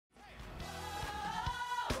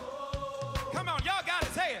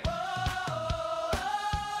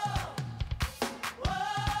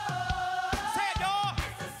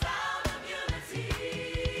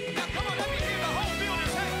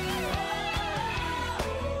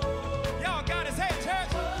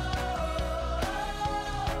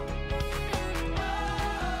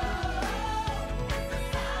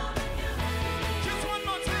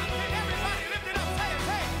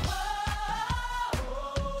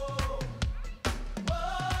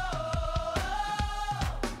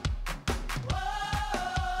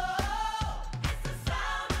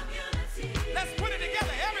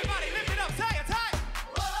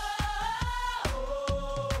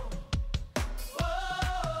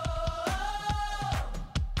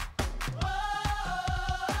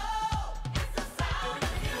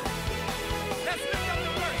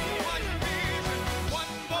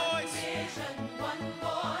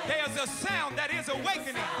sound that is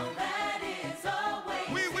awakening.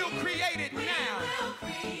 We will create it now.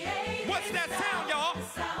 What's that sound, y'all?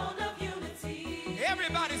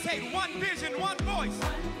 Everybody say one vision, one voice.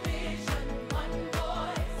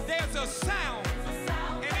 There's a sound,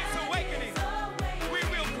 and it's awakening. We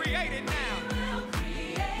will create it now.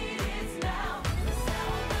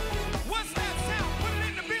 What's that sound? Put it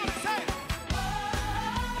in the building. Say it.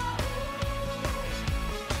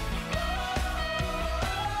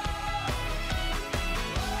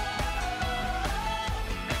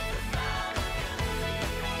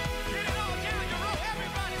 Get it all down your row.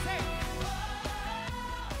 Everybody say it.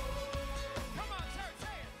 Come on, church,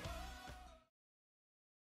 say it.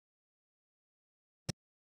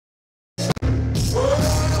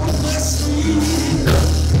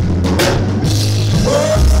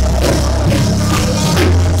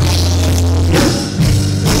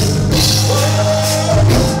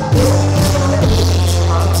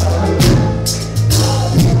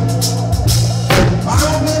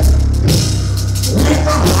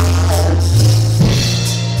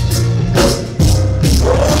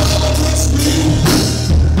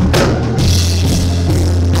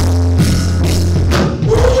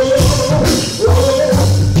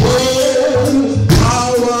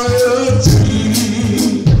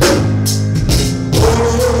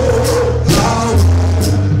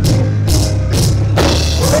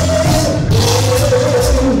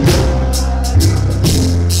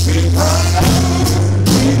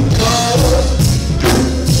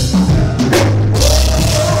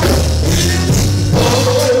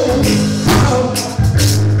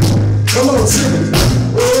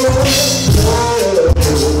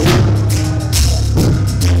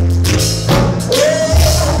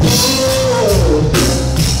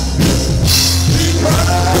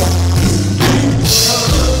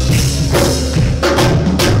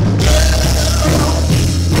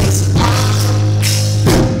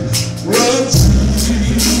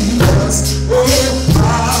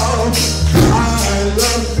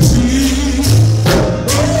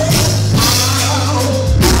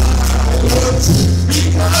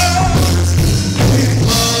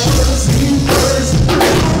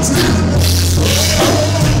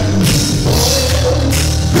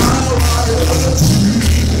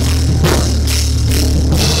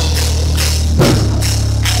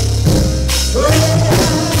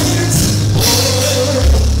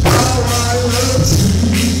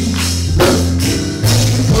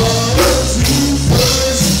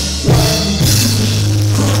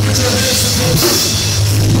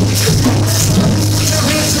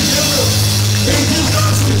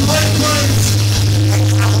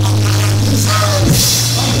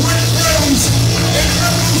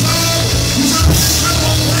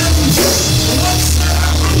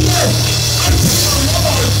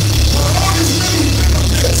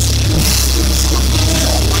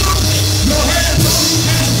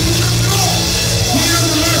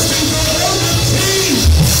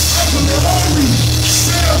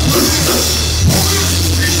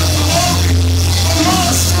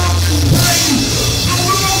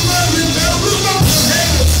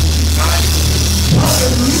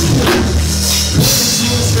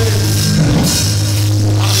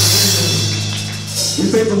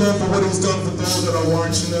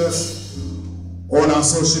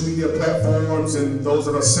 Social media platforms and those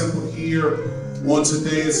that are simple here on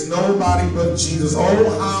today. It's nobody but Jesus.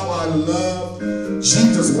 Oh, how I love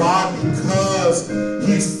Jesus. Why? Because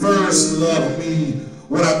he first loved me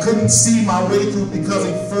when I couldn't see my way through, because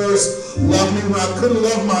he first loved me when I couldn't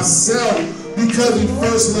love myself, because he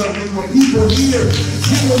first loved me. When people hear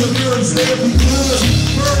him on the mirror say, because he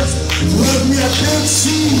first loved me, I can't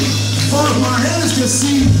see far as my hands can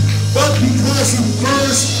see, but because he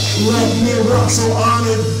first loved me. We're so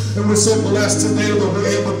honored and we're so blessed today that we're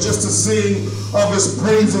able just to sing of his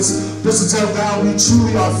praises, just to tell God we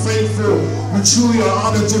truly are faithful, we truly are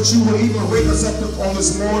honored that you will even wake us up on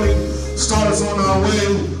this morning, start us on our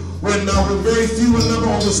way when we're very few in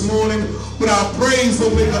number on this morning, but our praise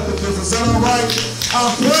will make up the difference. Is that all right?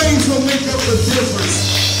 Our praise will make up the difference.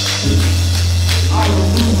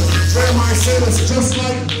 Hallelujah. Jeremiah said it's just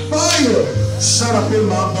like fire shut up in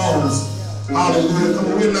my bones. Hallelujah.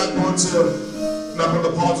 Come on, we're not going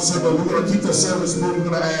to pause the service, but we're going to keep the service moving. We're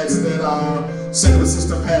going to ask that our second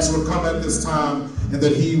assistant pastor will come at this time and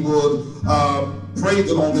that he would pray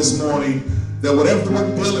that on this morning that whatever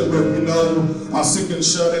we're dealing with, we know our sick and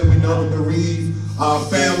shut in, we know the bereaved, our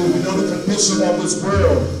family, we know the condition of this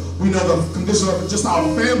world, we know the condition of just our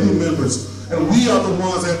family members, and we are the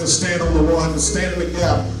ones that have to stand on the wall, have to stand in the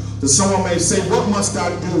gap, that someone may say, what must I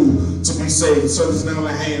do to be saved? So it's now in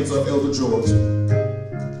the hands of Elder George.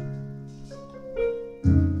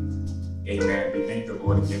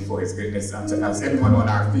 and for his goodness unto us. Everyone on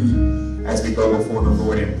our feet as we go before the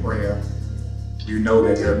Lord in prayer. You know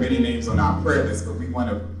that there are many names on our prayer list, but we want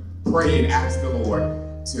to pray and ask the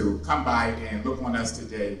Lord to come by and look on us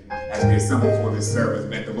today as we assemble for this service.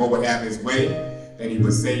 That the Lord would have his way, that he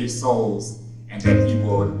would save souls, and that he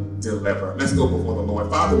will deliver. Let's go before the Lord.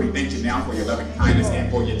 Father, we thank you now for your loving kindness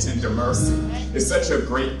and for your tender mercy. It's such a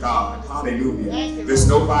great God. Hallelujah. There's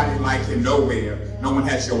nobody like you nowhere. No one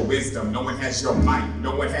has your wisdom. No one has your might.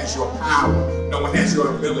 No one has your power. No one has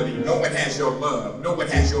your ability. No one has your love. No one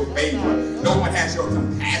has your favor. No one has your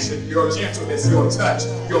compassion, your gentleness, your touch,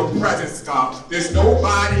 your presence, God. There's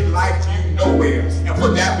nobody like you nowhere. And for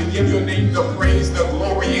that, we give your name the praise, the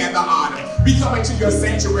glory, and the honor. We come into your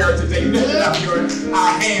sanctuary today, lifting up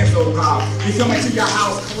our hands, oh God. We come into your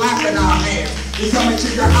house, clapping our hands. We come into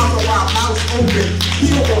your house with our mouths open,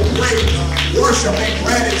 filled with praise, worship, and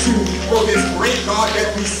gratitude for this great God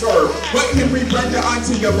that we serve. What can we render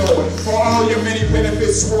unto you, Lord, for all your many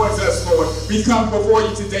benefits towards us, Lord? We come before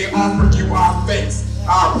you today, offering you our thanks,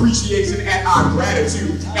 our appreciation, and our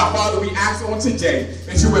gratitude. Now, Father, we ask on today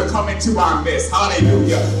that you would come into our midst.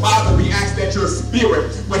 Hallelujah. Father, we ask that your spirit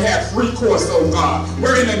would have free course, oh God.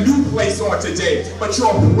 We're in a new place on today, but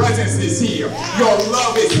your presence is here. Your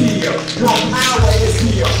love is here. Your power is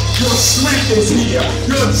here. Your strength is here.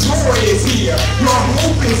 Your joy is here. Your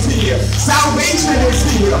hope is here. Salvation is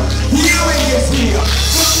here. Healing is here.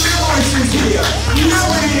 Deliverance is here.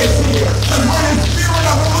 Humility is here. And when the spirit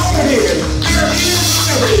of the Lord is, there is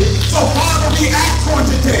liberty. So, Father, we ask on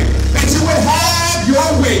today that you would have your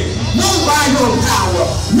way. Move by your power.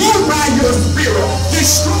 Move by your spirit.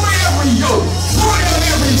 Destroy every yoke. Pull down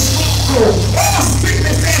every stronghold. All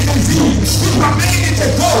sickness and disease. We command it to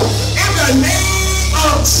go in the name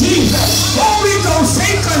of Jesus. Holy Ghost,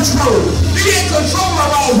 take control. Be in control of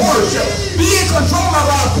our worship. Be in control of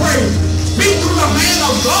our praise. Speak through the man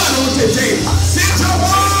of God on today. Send your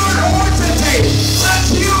word on today.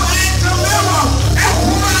 Touch you and deliver. And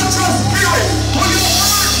pour out your spirit. For your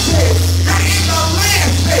word says that in the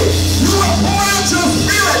last day you will pour out your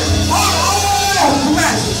spirit on all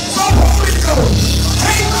flesh. So Holy Ghost,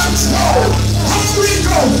 take control. Holy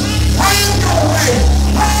Ghost, have your way.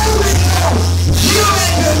 Holy Ghost, heal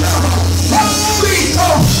and deliver. Holy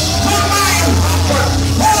Ghost, provide and comfort.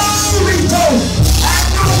 Holy Ghost, have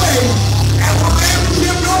your way. And forever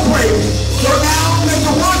give no praise. So now let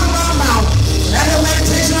the words of our mouth and the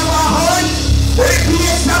meditation of our heart, let it be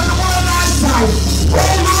acceptable in thy sight. Oh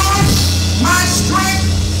Lord, my strength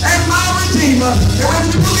and my redeemer. And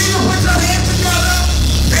if you believe it, put your hands together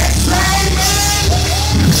and say amen.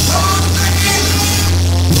 Come on, say amen.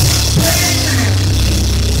 Say amen.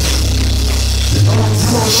 Come on,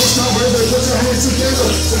 don't stop right there. Put your hands together.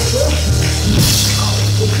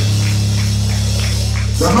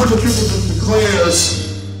 The 150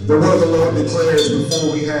 declares, the word of the Lord declares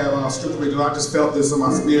before we have our scripture reading. I just felt this in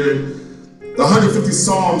my spirit. The 150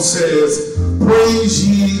 Psalm says, praise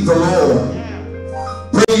ye the Lord.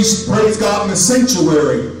 Praise God in the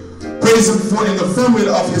sanctuary. Praise him for in the firmament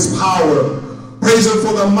of his power. Praise him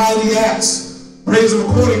for the mighty acts. Praise him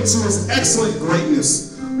according to his excellent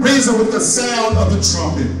greatness. Praise him with the sound of the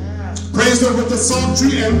trumpet. Praise him with the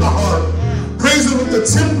psaltery and the harp. Praise him with the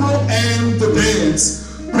timbrel and the dance.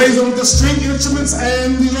 Praise him with the string instruments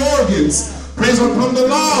and the organs. Praise him upon the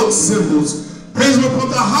loud cymbals. Praise him upon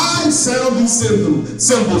the high sounding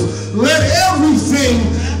cymbals. Let everything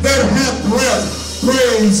that hath breath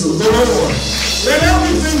praise the Lord. Let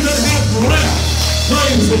everything that hath breath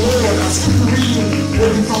praise the Lord. Our scripture reading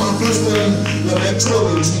will be from our first name,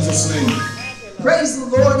 Twilley, in Jesus' name. Praise the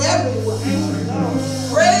Lord, everyone.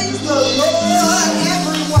 Praise the Lord,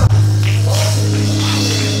 everyone.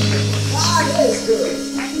 God is good.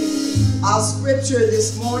 Our scripture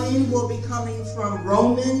this morning will be coming from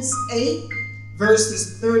Romans 8,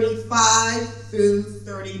 verses 35 through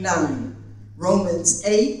 39. Romans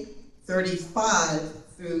 8, 35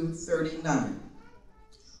 through 39.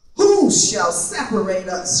 Who shall separate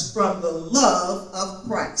us from the love of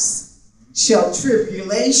Christ? Shall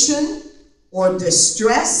tribulation, or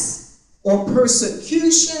distress, or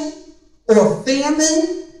persecution, or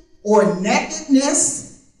famine, or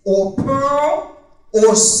nakedness, or peril,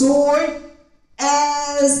 or sword,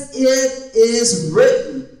 as it is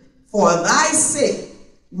written, for thy sake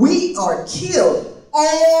we are killed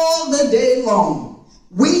all the day long.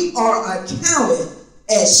 We are accounted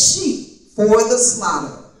as sheep for the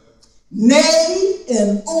slaughter. Nay,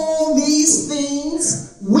 in all these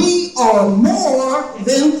things we are more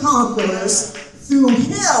than conquerors through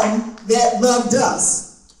him that loved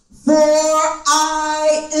us. For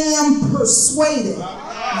I am persuaded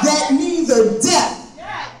that neither death,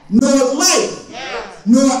 nor life,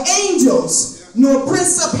 nor angels, nor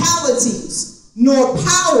principalities, nor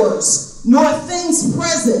powers, nor things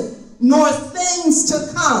present, nor things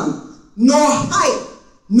to come, nor height,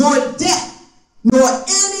 nor depth, nor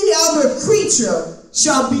any other creature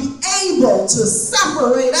shall be able to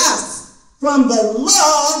separate us from the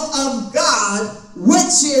love of God,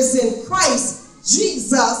 which is in Christ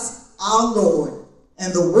Jesus our Lord.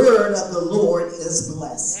 And the word of the Lord is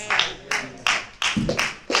blessed.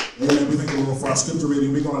 Amen. We thank the Lord for our scripture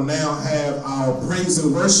reading. We're going to now have our praise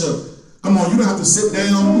and worship. Come on, you don't have to sit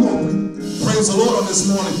down. We're going to praise the Lord on this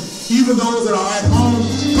morning. Even those that are at home,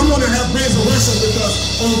 come on and have praise and worship with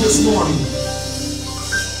us on this morning.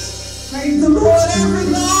 Praise the Lord,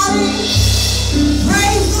 everybody.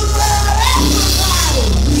 Praise the Lord, everybody.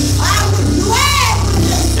 I was glad when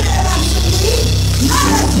they said unto me,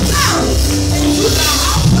 let us go into the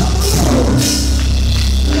house of the Lord.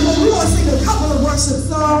 And we want to sing a couple of worship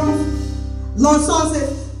songs. Lord song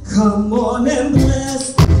says, come on and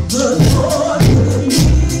bless the Lord with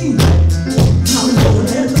me. Come on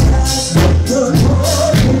and bless the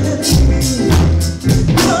Lord with me.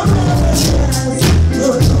 Come on and bless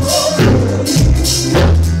the Lord with me.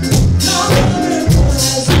 Come on and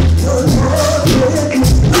bless the Lord with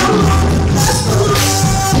me. Come on and bless the Lord.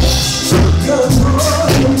 The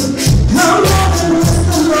Lord. Come on and bless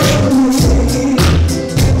the Lord with me.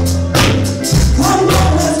 Come on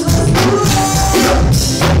and bless the Lord.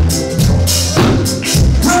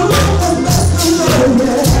 Come on and bless the Lord,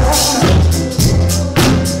 yeah.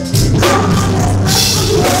 Come on and bless the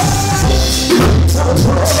Lord.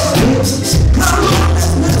 Come on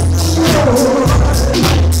and bless the Lord.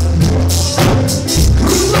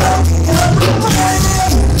 We love you everywhere.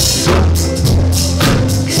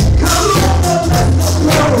 Come on and bless the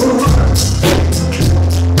Lord.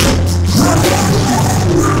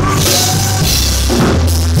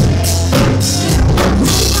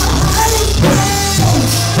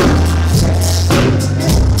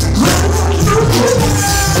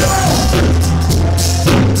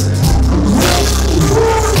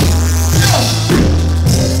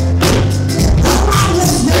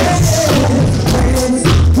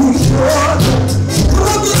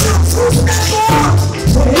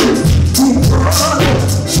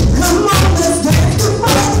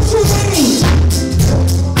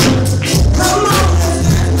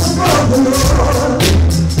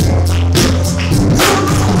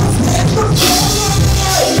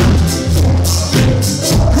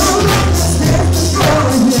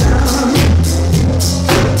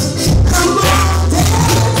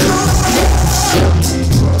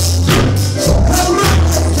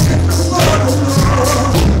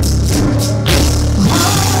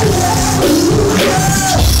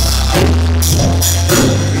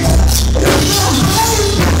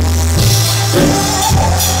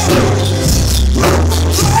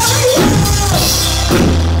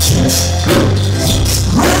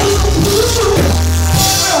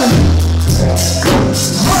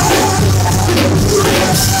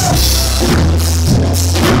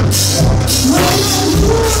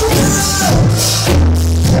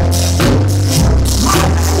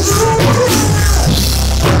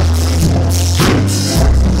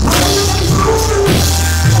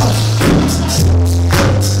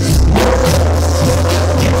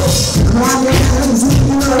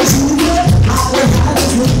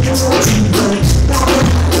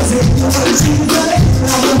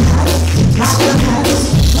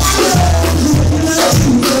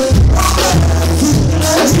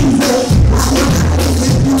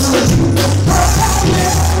 Jesus.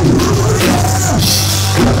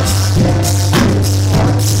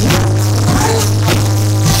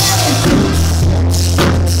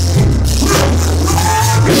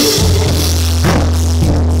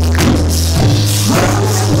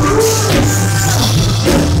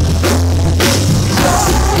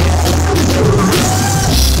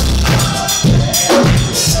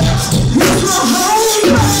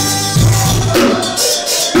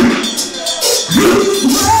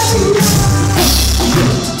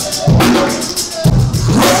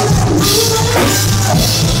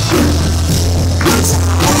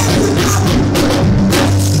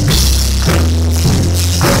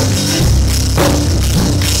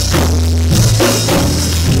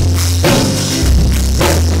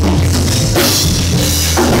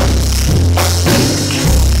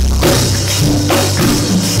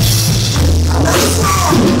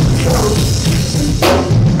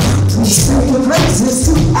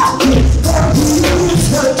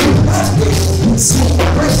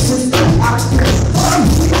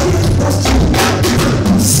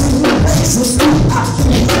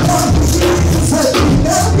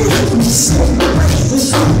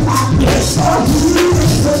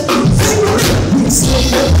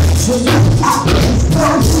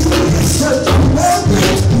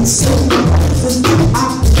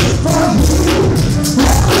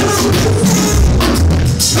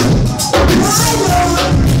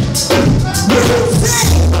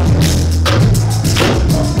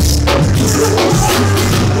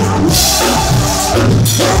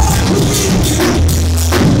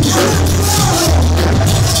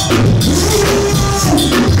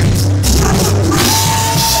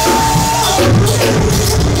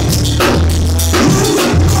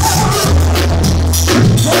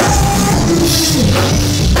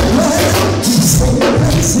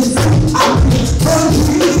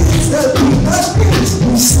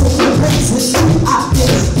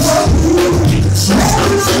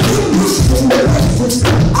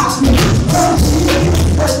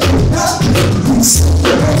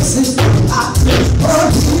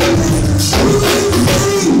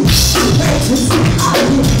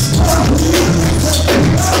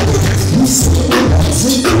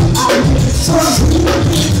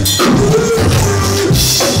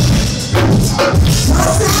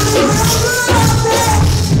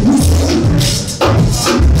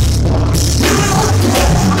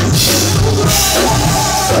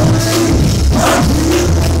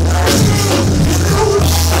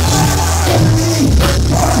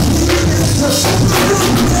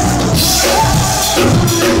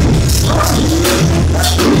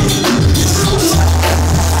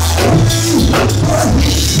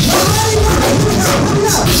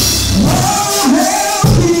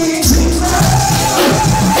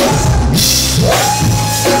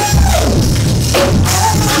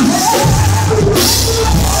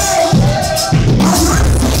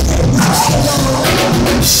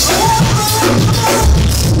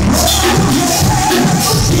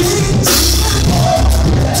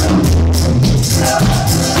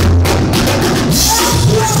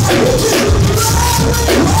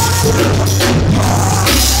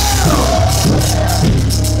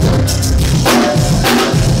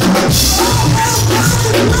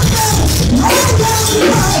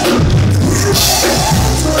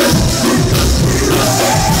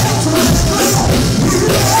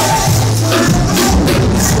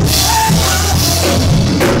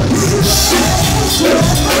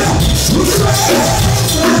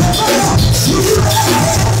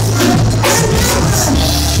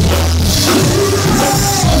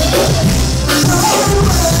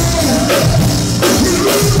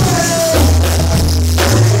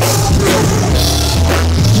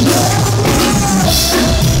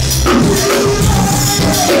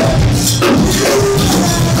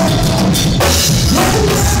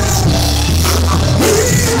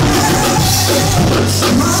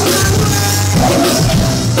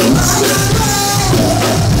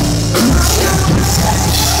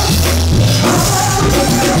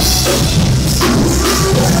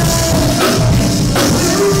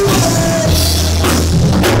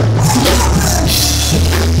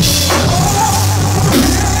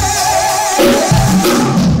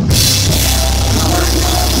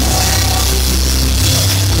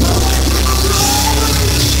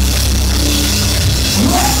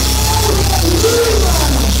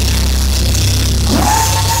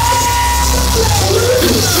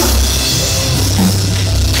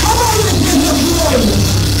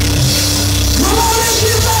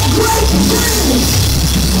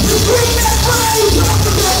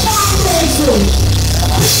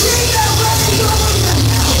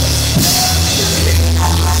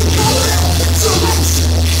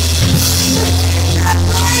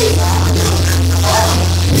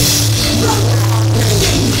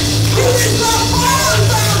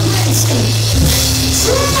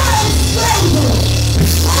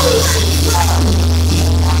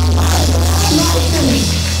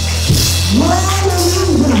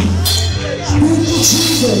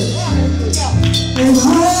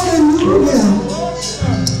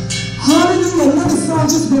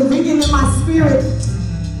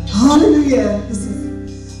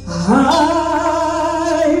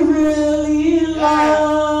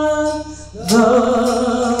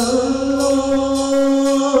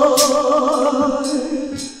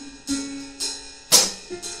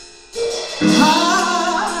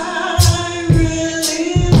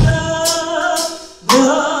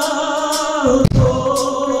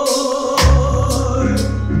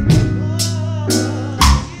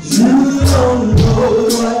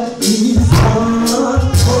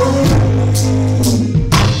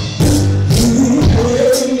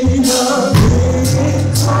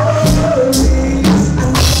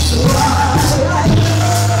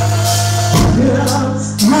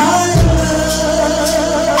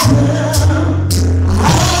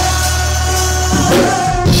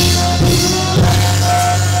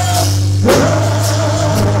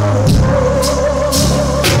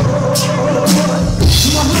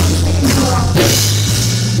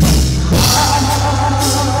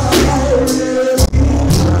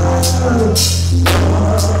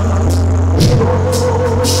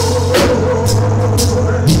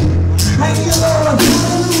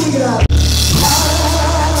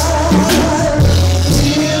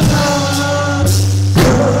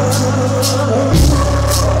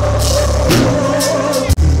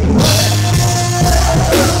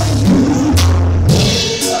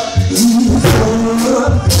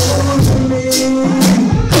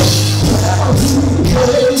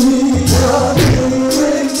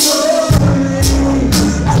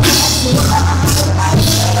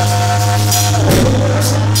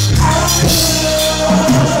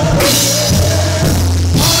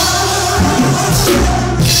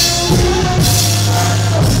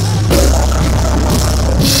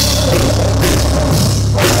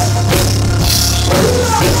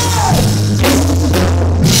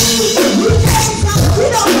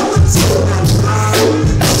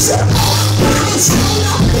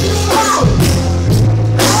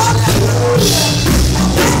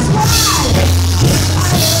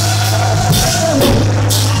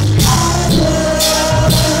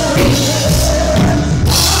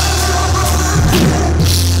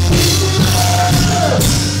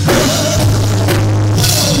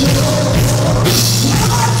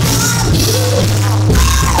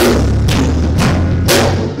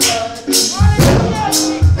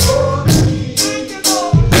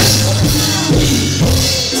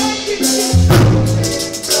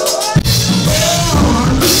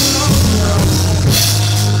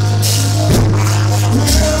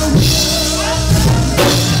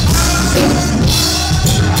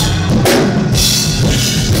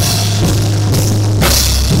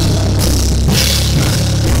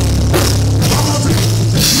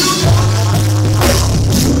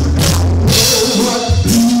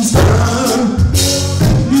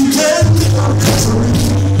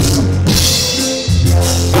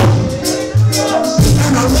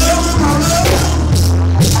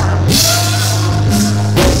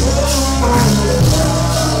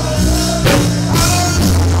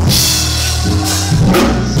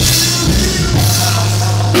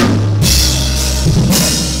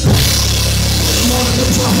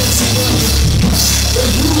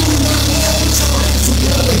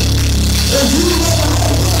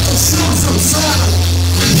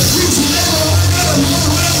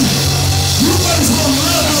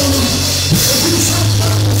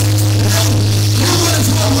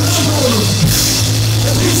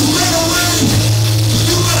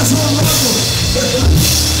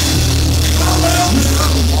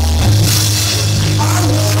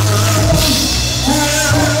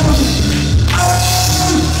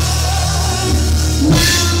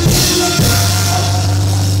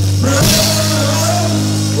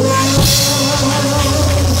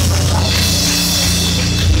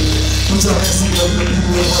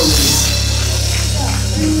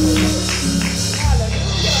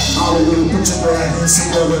 Hallelujah. Put your right hands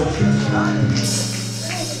together.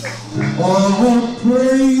 All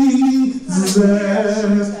praises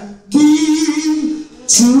give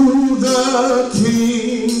to the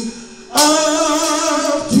King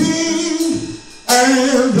of Kings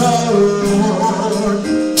and the Lord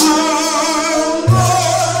our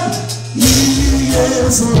Lord. He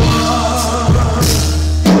is one.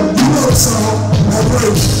 You know the song. All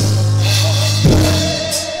praise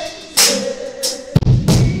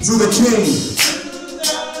to the King.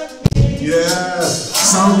 Yeah,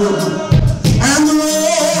 sound good. And the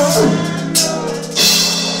Lord.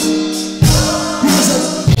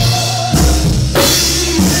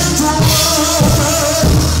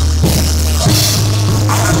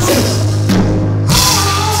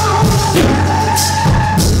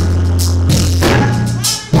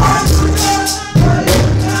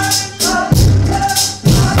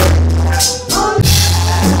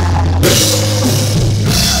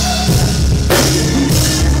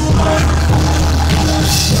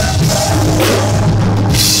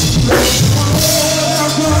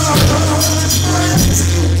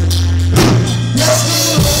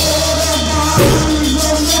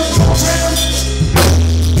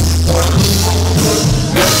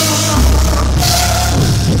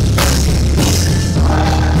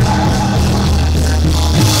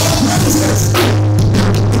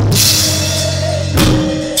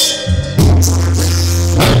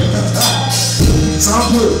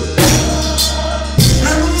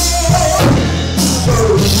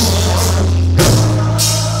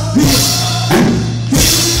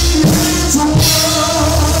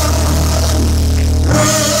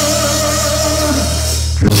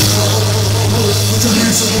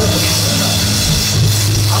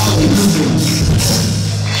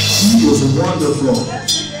 Wonderful.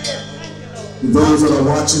 Those that are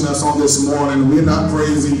watching us on this morning, we're not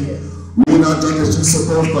crazy. not done this just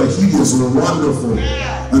for birth, but he is wonderful.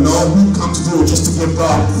 And all we come to do is just to give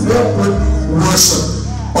God corporate worship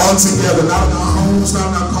all together, not in our homes, not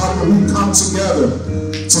in our cars, but we come together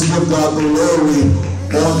to give God the glory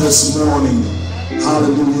on this morning.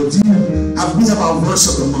 Hallelujah. We have our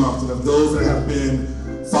verse of the month, and of those that have been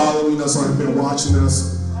following us or have been watching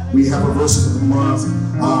us, we have a verse of the month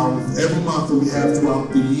every month that we have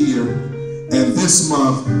throughout the year. And this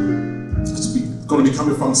month is going to be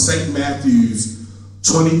coming from St. Matthew's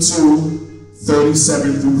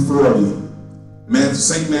 22:37 through 40.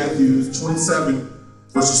 St. Matthew's 27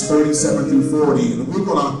 verses 37 through 40. And we're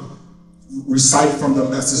going to recite from the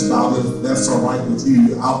Message Bible, if that's all right with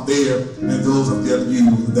you out there and those of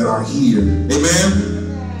you that are here. Amen?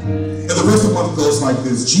 And the verse of the month goes like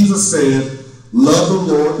this. Jesus said, love the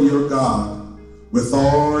Lord your God with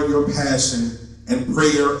all your passion and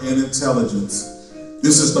prayer and intelligence.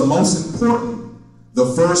 This is the most important, the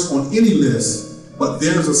first on any list, but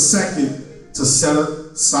there's a second to set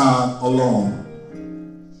aside alone.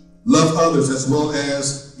 Love others as well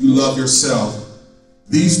as you love yourself.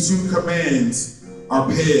 These two commands are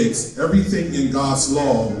pegs. Everything in God's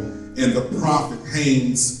law and the prophet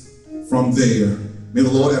hangs from there. May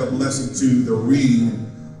the Lord add a blessing to the reading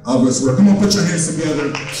of his word. Come on, put your hands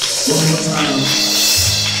together one more time.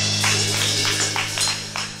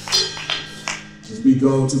 As we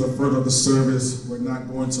go to the front of the service, we're not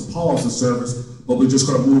going to pause the service, but we're just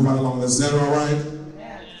going to move right along. Is that all right?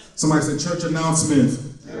 Somebody say church announcement.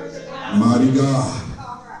 Mighty God.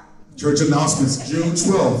 Church announcements, June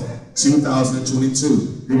 12th,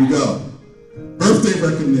 2022. Here we go. Birthday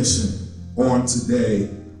recognition on today.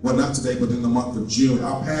 Well, not today, but in the month of June.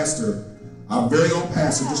 Our pastor, our very own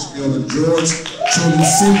pastor, Bishop Elder George Twilley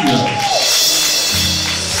Sr.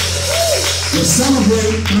 We'll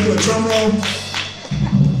celebrate, can I do a drum roll?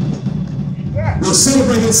 We'll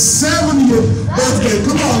celebrate his 70th birthday.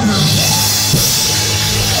 Come on now.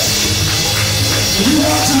 If you're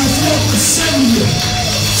watching this work for 70th,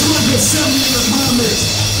 270 in the comments.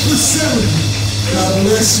 We're 70. God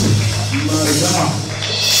bless you. Mighty God.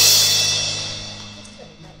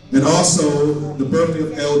 And also the birthday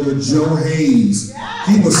of Elder Joe Hayes.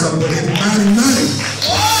 He was celebrating 99.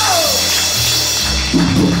 One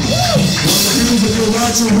of the hands of your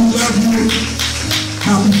watcher who love you.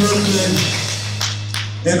 Happy birthday.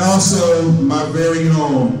 And also my very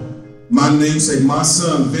own, my namesake, my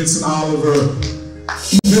son, Vincent Oliver.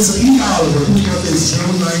 Vincent E. Oliver, whose birthday is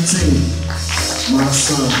June 19th. My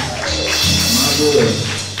son, my boy,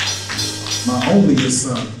 my onlyest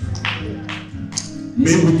son.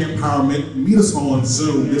 Midweek Empowerment. Meet us on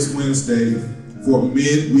Zoom this Wednesday for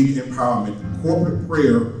Midweek Empowerment. Corporate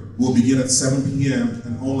prayer will begin at 7 p.m.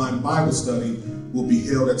 and online Bible study will be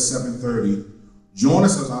held at 7:30. Join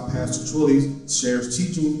us as our Pastor Twilley shares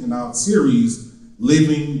teaching in our series,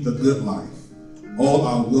 Living the Good Life. All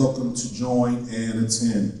are welcome to join and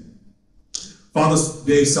attend. Father's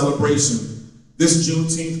Day celebration. This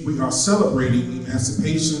Juneteenth, we are celebrating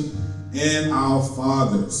emancipation and our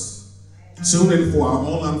fathers. Tune in for our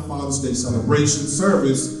online Father's Day celebration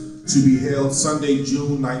service to be held Sunday,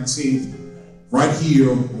 June 19th, right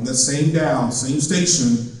here on the same dial, same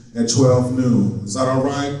station at 12 noon. Is that all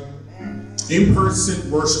right? In-person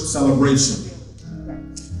worship celebration.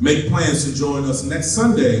 Make plans to join us next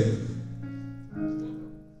Sunday.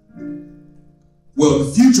 Well,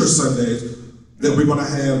 the future Sundays that we're going to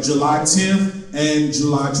have July 10th and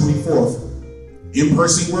July 24th.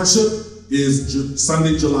 In-person worship is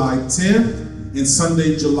Sunday, July 10th and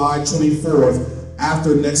Sunday, July 24th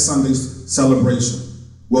after next Sunday's celebration.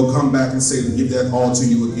 We'll come back and give that all to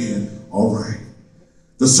you again. All right.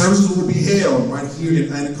 The services will be held right here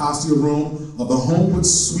in Anacostia Room of the Homewood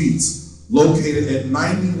Suites, located at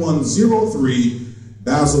 9103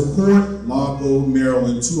 Basil Court, Largo,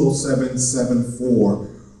 Maryland, 20774.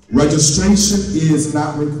 Registration is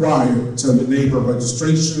not required. Tell your neighbor,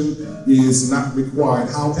 registration is not required.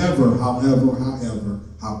 However,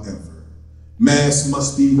 masks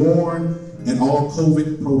must be worn and all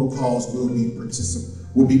COVID protocols will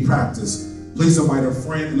be practiced. Please invite a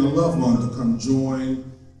friend and a loved one to come join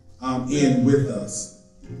in with us.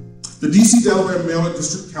 The DC Delaware Maryland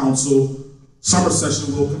District Council summer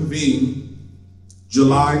session will convene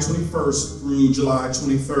July 21st through July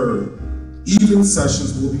 23rd. Evening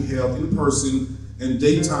sessions will be held in person and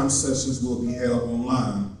daytime sessions will be held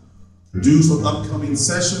online. Dues for upcoming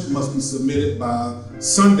session must be submitted by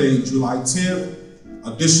Sunday, July 10th.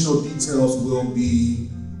 Additional details will be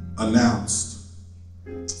announced.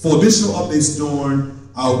 For additional updates during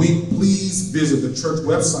our week, please visit the church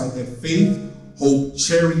website at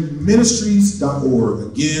faithhopecharityministries.org.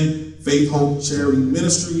 Again,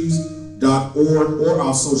 faithhopecharityministries.org. or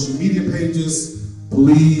our social media pages.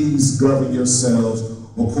 Please govern yourselves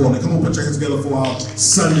accordingly. Come on, put your hands together for our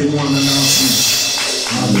Sunday morning announcement.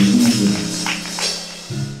 Hallelujah.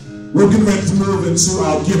 We're getting ready to move into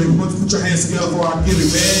our giving. Put your hands together for our giving,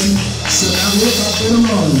 man. Sit down, look out there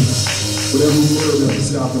alone. Whatever word that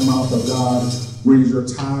comes out the mouth of God, bring your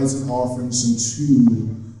tithes and offerings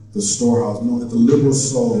into the storehouse, knowing that the liberal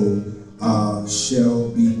soul shall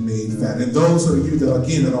be made fat. And those of you that,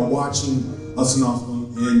 again, that are watching us in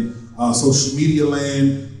social media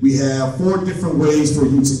land, we have 4 different ways for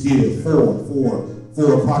you to give. Four,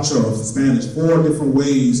 quattro, Spanish, 4 different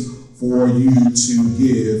ways for you to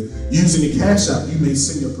give. Using the CashApp, you may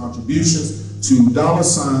send your contributions to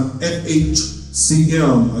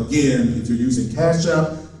 $FHCM. Again, if you're using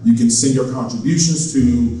CashApp, you can send your contributions to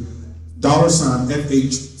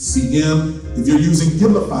 $FHCM. If you're using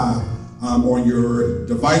Givelify on your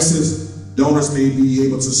devices, donors may be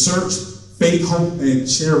able to search Faith, Hope, and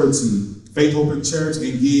Charity. Faith, Hope, and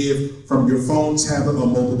Charity, and give from your phone, tablet, or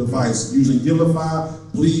mobile device. Using Givelify,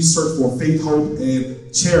 please search for Faith, Hope, and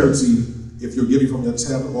Charity if you're giving from your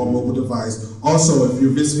tablet or mobile device. Also, if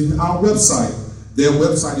you're visiting our website, their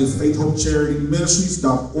website is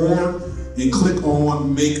faithhopecharityministries.org, and click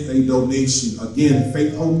on Make a Donation. Again,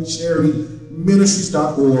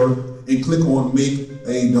 faithhopecharityministries.org, and click on Make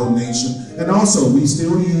a Donation. And also, we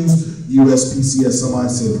still use USPCS. Somebody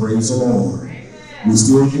said, praise the Lord. We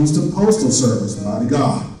still use the Postal Service, mighty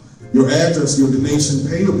God. Your address, your donation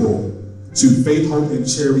payable to Faith, Hope, and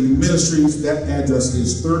Charity Ministries. That address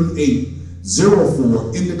is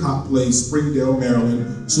 3804 Endicott Place, Springdale,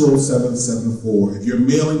 Maryland, 20774. If you're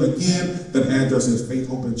mailing, again, that address is Faith,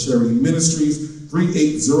 Hope, and Charity Ministries,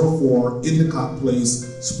 3804 Endicott Place,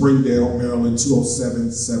 Springdale, Maryland,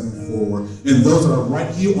 20774. And those that are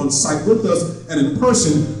right here on site with us and in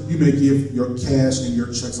person, you may give your cash and your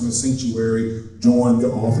checks in the sanctuary during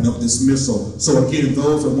the offering of dismissal. So again,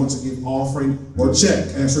 those that want to give offering or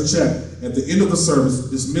check, cash or check, at the end of the service,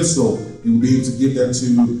 dismissal, you will be able to give that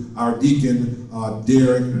to our deacon,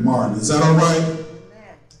 Derek Martin. Is that all right?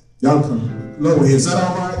 Y'all come lower here. Is that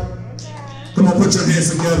all right? Come on, put your hands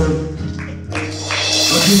together.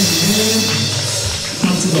 Again,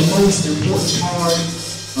 come to the most important part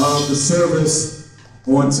of the service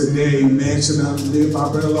on today. Man should not live by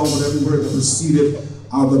bread alone, but every word that proceeded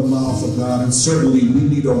out of the mouth of God. And certainly we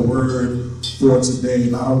need a word for today.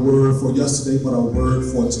 Not a word for yesterday, but a word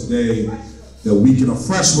for today. That we can, a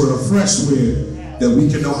fresh word that we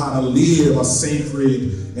can know how to live a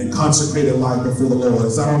sacred and consecrated life before the Lord.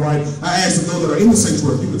 Is that all right? I ask those that are in the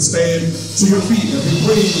sanctuary, if you would stand to your feet and be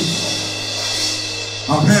praying.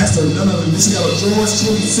 Our pastor, none other than Mr. George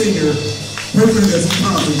Twilley Sr., pray for him as he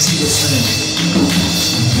comes in Jesus' name.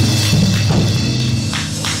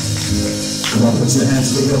 Come on, put your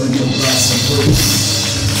hands together and give God some praise.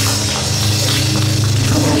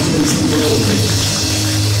 Come on, give him some glory.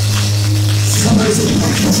 Somebody say,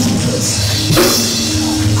 thank you, Jesus.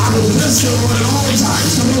 I will bless you Lord at all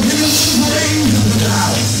times. Come on, give him some praise in the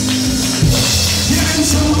house. Give him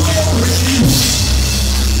some glory.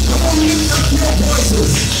 Come on, lift up your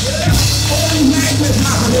voices. Oh,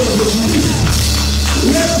 magnify the Lord with me.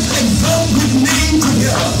 Let us exalt his name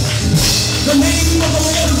together. The name of the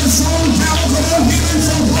Lord is a strong tower. Come on, give him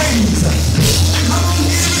some praise. Come on,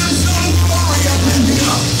 give him some glory up in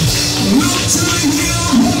here. Look to the hill,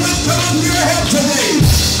 who will come your help today.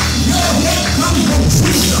 Your help comes from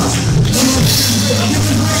Jesus. Come on, give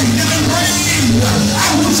him praise, give him praise.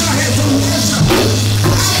 I wish I had some worship. I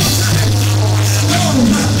wish I had some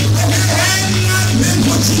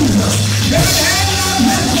Jesus. If it had not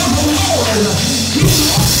been for the Lord, he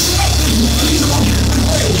walked you up this morning to walk in the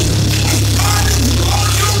way. God is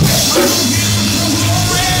going your way. I'm going to give him some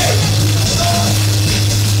glory.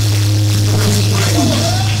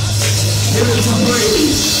 Give him some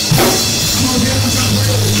praise. I'm going to give him some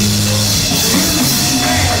praise. Give him some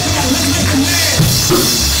mad. Come on, let's make him mad.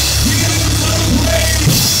 Give him some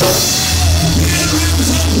praise. Give him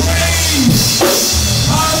some praise.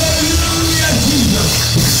 Hallelujah, Jesus.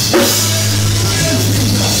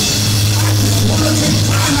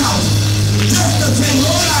 Just to say,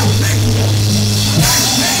 Lord, I thank you. I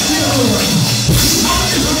thank you, Lord. You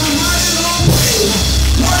brought me from a mighty long way.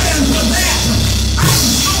 Lord, and for that, I'm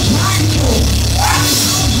so grateful. I'm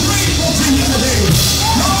so grateful to you today.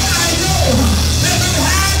 Lord, I know that if it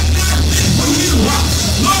had not been for you,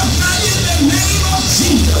 Lord, God, in the name of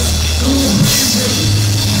Jesus, come on, praise him.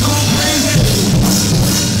 Come on, praise him.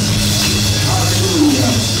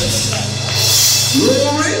 Hallelujah.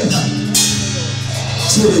 Glory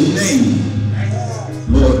to the name.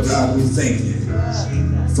 Lord God, we thank you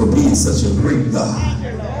for being such a great God.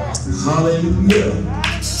 Hallelujah.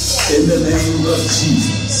 In the name of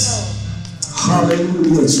Jesus.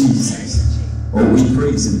 Hallelujah, Jesus. Oh, we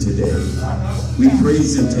praise him today. We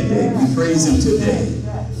praise him today. We praise him today.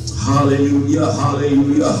 Hallelujah,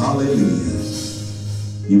 hallelujah, hallelujah.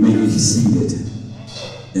 You may be seated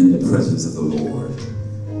in the presence of the Lord.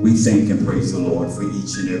 We thank and praise the Lord for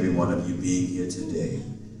each and every one of you being here today.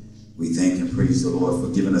 We thank and praise the Lord for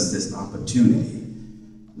giving us this opportunity,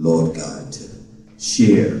 Lord God, to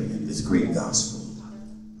share in this great gospel.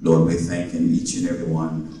 Lord, we're thanking each and every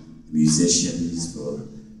one, musicians, for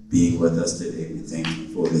being with us today. We thank you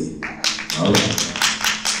for the, all right.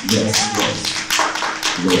 Yes.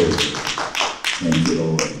 Lord, thank you,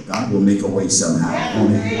 Lord. God will make a way somehow.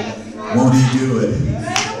 Won't he do it?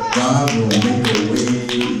 God will make a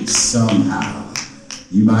way somehow.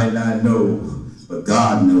 You might not know, but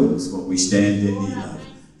God knows what we stand in need of.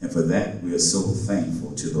 And for that, we are so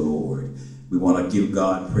thankful to the Lord. We want to give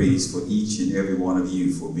God praise for each and every one of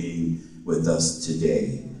you for being with us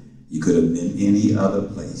today. You could have been any other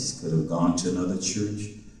place, could have gone to another church,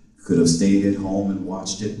 could have stayed at home and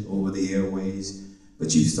watched it over the airways,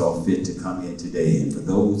 but you saw fit to come in today. And for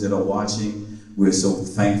those that are watching, we're so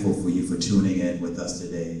thankful for you for tuning in with us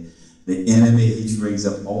today. The enemy, he brings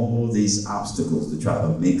up all these obstacles to try to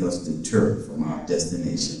make us deter from our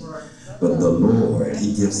destination. But the Lord,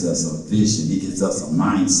 he gives us a vision. He gives us a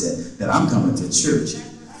mindset that I'm coming to church.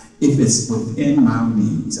 If it's within my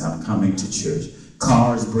means, I'm coming to church.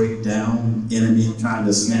 Cars break down, enemy trying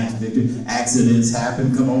to snatch victory, accidents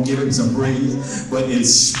happen, come on, give him some praise. But in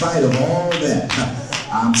spite of all that,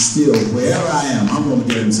 I'm still, wherever I am, I'm going to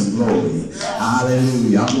give him some glory.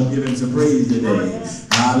 Hallelujah. I'm going to give him some praise today.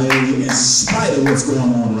 Hallelujah. In spite of what's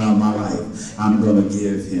going on around my life, I'm going to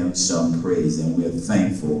give him some praise. And we're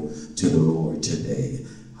thankful to the Lord today.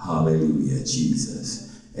 Hallelujah,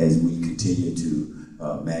 Jesus. As we continue to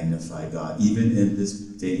magnify God, even in this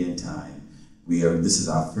day and time, this is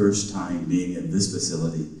our first time being in this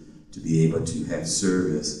facility to be able to have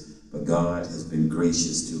service. But God has been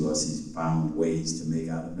gracious to us. He's found ways to make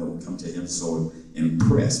come to him so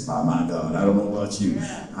impressed by my God. I don't know about you.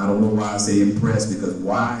 I don't know why I say impressed, because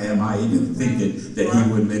why am I even thinking that he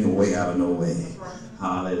would make a way out of no way?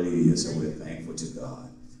 Hallelujah. So we're thankful to God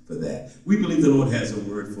for that. We believe the Lord has a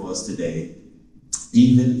word for us today.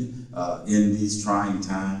 Even in these trying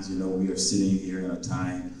times, we are sitting here in a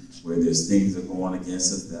time where there's things that are going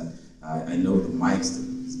against us that I know the mics are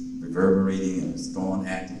reverberating and it's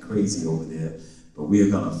acting crazy over there, but we are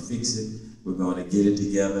going to fix it. We're going to get it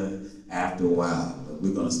together after a while, but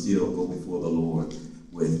we're going to still go before the Lord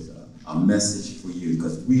with a message for you,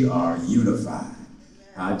 because we are unified.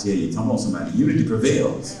 I tell you, come on somebody, unity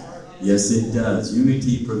prevails. Yes, it does.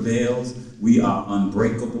 Unity prevails. We are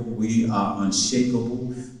unbreakable. We are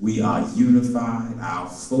unshakable. We are unified. Our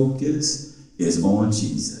focus is on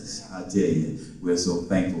Jesus. I tell you, we're so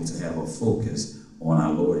thankful to have a focus on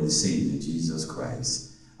our Lord and Savior, Jesus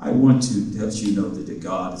Christ. I want to let you know that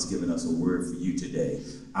God has given us a word for you today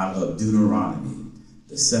out of Deuteronomy,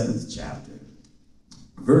 the 7th chapter,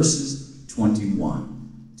 verses 21.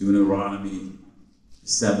 Deuteronomy,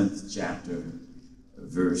 7th chapter,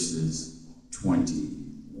 verses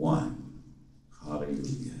 21.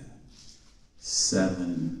 Hallelujah.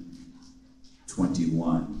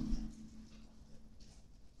 7:21.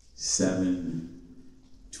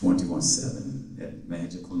 7:21, 7, that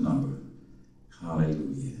magical number.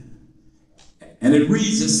 Hallelujah. And it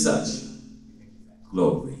reads as such,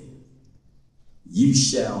 glory. You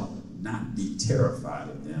shall not be terrified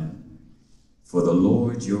of them, for the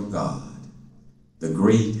Lord your God, the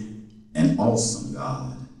great and awesome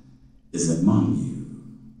God, is among you.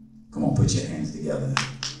 Come on, put your hands together.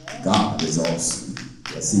 God is awesome.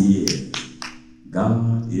 Yes, he is.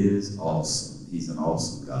 God is awesome. He's an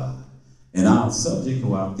awesome God. And our subject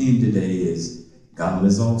or our theme today is God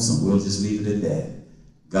is awesome. We'll just leave it at that.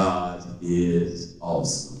 God is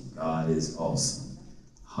awesome. God is awesome.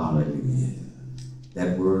 Hallelujah.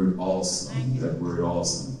 That word awesome,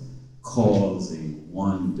 causing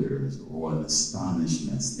wonders or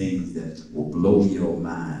astonishments, things that will blow your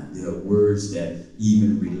mind. There are words that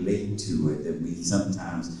even relate to it that we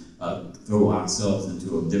sometimes throw ourselves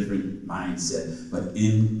into a different mindset, but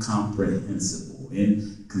incomprehensible,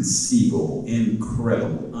 inconceivable,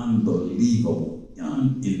 incredible, unbelievable,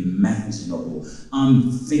 unimaginable,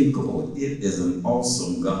 unthinkable. It is an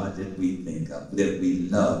awesome God that we think of, that we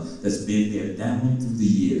love, that's been there down through the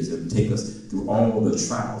years, that take us through all the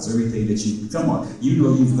trials, everything that you've gone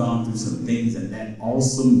through some things, and that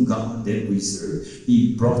awesome God that we serve,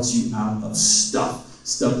 he brought you out of stuff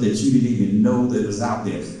stuff that you didn't even know that was out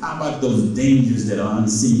there? How about those dangers that are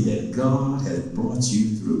unseen that God has brought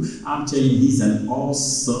you through? I'm telling you, he's an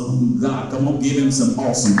awesome God. Come on, give him some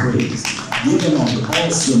awesome praise. Give him an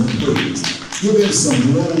awesome praise. Give him some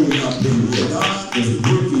glory up in here. God is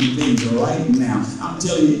working things right now. I'm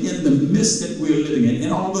telling you, in the midst that we're living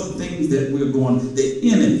in all the things that we're going,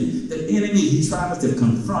 the enemy, he tries to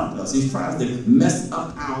confront us. He tries to mess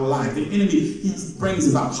up our life. The enemy, he brings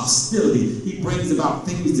about hostility. He brings about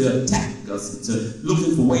things to attack us, to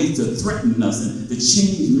looking for ways to threaten us and to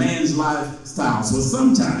change man's lifestyle. So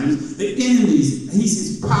sometimes the enemy,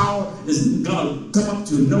 his power is going to come up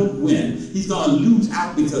to no win. He's going to lose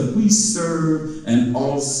out because we serve an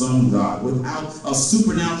awesome God. Without a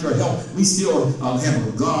supernatural help, we still have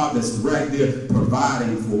a God that's right there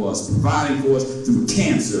providing for us through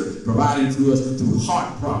cancer, providing for us through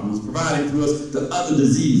heart problems, providing for us through other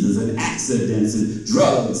diseases and accidents and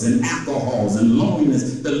drugs and alcohols and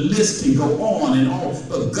loneliness. The list can go on and on.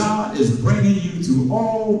 But God is bringing you through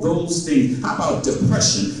all those things. How about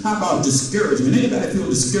depression? How about discouragement? Anybody feel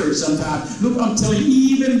discouraged sometimes? Look, I'm telling you,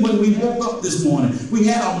 even when we woke up this morning, we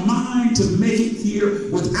had a mind to make it here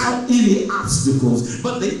without any obstacles.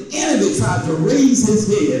 But the enemy tried to raise his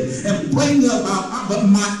head and bring about, but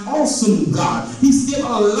my awesome God, he still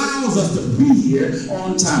allows us to be here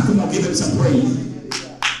on time. Come on, give him some praise.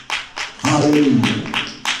 Hallelujah.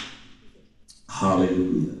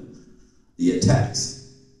 Hallelujah. The attacks.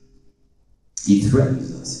 He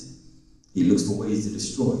threatens us. He looks for ways to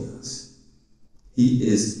destroy us. He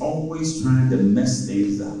is always trying to mess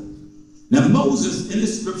things up. Now Moses, in the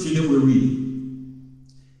scripture that we're reading,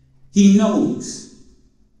 he knows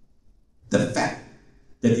the fact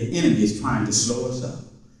that the enemy is trying to slow us up.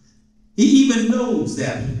 He even knows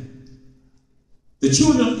that the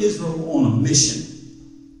children of Israel were on a mission.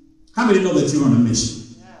 How many know that you're on a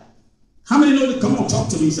mission? How many know that, come on, talk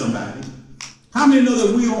to me somebody. How many know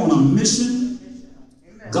that we're on a mission?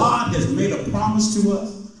 God has made a promise to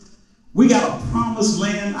us. We got a promised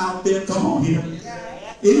land out there. Come on here.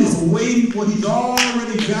 It is waiting for, he's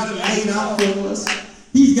already got it laid out for us.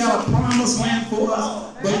 He's got a promised land for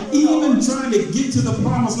us. But even trying to get to the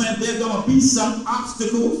promised land, there's going to be some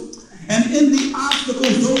obstacles. And in the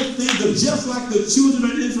obstacles, those things are just like the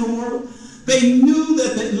children of Israel were. They knew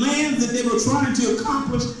that the lands that they were trying to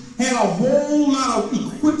accomplish had a whole lot of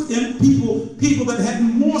equipped people that had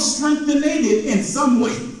more strength than they did in some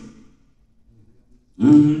way.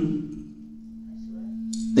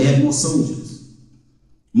 They had more soldiers,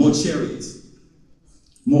 more chariots,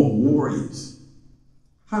 more warriors.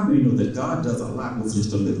 How many know that God does a lot with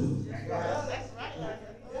just a little?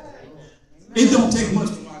 It don't take much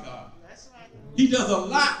for my God. He does a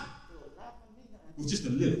lot with just a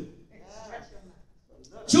little.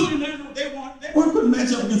 Children, they weren't going to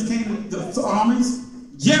match up against Canaan, the armies.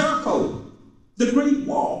 Jericho, the great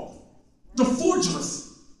wall, the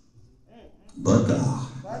fortress. But God,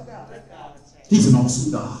 he's an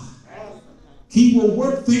awesome God. He will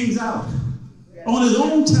work things out on his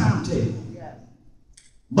own timetable.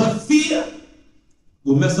 But fear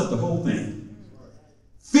will mess up the whole thing.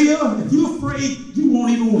 Fear, if you're afraid, you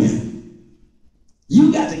won't even win.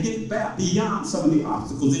 You got to get back beyond some of the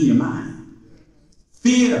obstacles in your mind.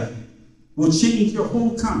 Fear will change your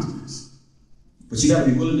whole countenance. But you got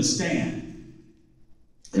to be willing to stand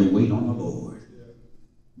and wait on the Lord.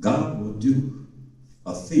 God will do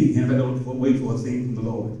a thing. Anybody wait for a thing from the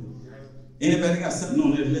Lord? Anybody got something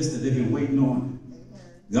on their list that they've been waiting on?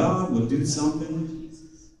 God will do something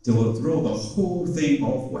that will throw the whole thing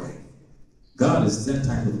off whack. God is that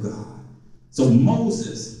type of God. So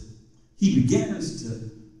Moses, he begins to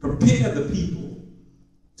prepare the people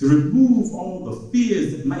to remove all the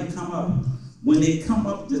fears that might come up when they come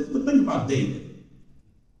up. Just think about David.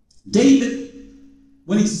 David,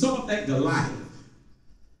 when he saw that Goliath,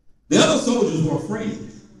 the other soldiers were afraid.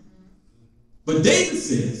 But David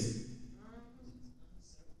says,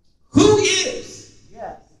 who is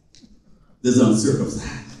this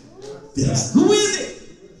uncircumcised? Yes. Who is it?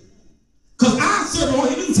 Because I serve,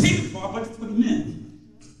 he didn't take it far, but it's what he meant.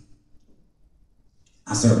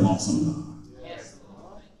 I serve an awesome God.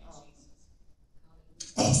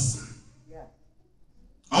 Awesome.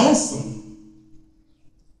 Awesome.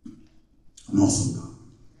 An awesome God.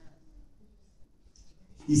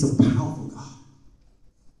 He's a powerful God.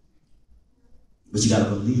 But you got to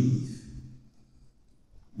believe.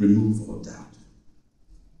 Remove all doubt.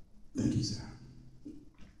 Thank you, sir.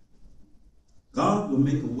 God will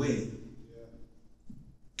make a way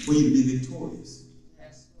for you to be victorious.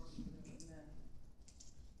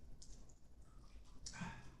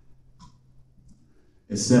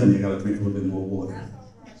 At 70, I got to drink a little bit more water.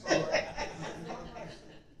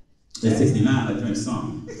 At 69, I drink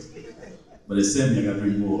some. But at 70, I got to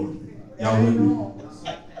drink more. Y'all with me?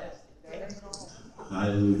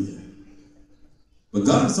 Hallelujah. But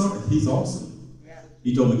God is sorry. He's awesome.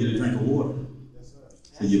 He told me to get a drink of water.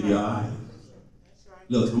 So you'll be all right.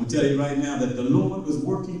 Look, I'm going to tell you right now that the Lord is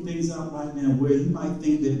working things out right now where you might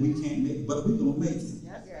think that we can't make it, but we're going to make it.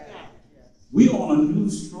 We're on a new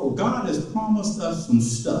stroke. God has promised us some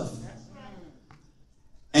stuff.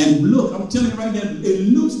 And look, I'm telling you right now, it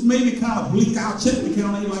looks maybe kind of bleak out. Check the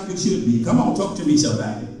account ain't like it should be. Come on, talk to me,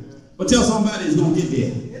 somebody. But tell somebody it's going to get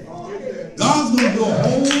there. God's going to do a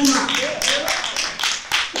whole lot.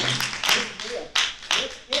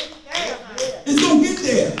 It's going to get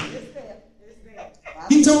there.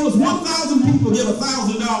 He told us 1,000 people give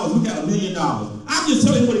 $1,000. We got $1 million. I'm just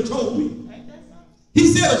telling you what he told me. He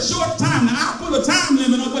said a short time. Now, I put a time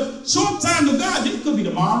limit on, but short time to God, it could be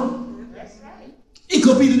tomorrow. It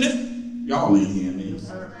could be the next. Y'all ain't hearing me.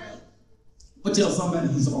 But tell somebody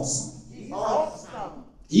he's awesome. He's awesome.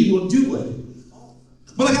 He will do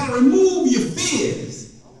it. But I got to remove your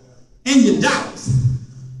fears and your doubts.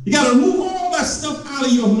 You got to remove all that stuff out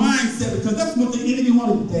of your mindset because that's what the enemy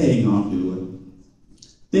wanted. They ain't going to do it.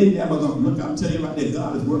 They never going to look. I'm telling you right there,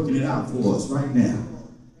 God is working it out for us right now.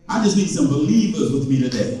 I just need some believers with me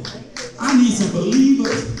today. I need some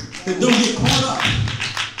believers that don't get caught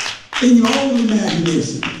up in your own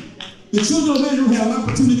imagination. The children of Israel had an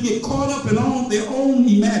opportunity to get caught up in all their own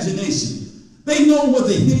imagination. They know what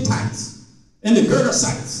the Hittites and the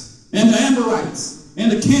Gergesites and the Amorites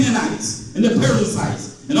and the Canaanites and the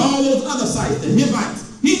Perizzites and all those other sites, the Hivites.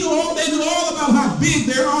 They knew all about how big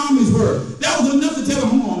their armies were. That was enough to tell them,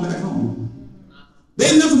 come on back home.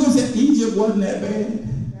 They never going to say Egypt wasn't that bad.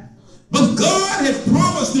 But God had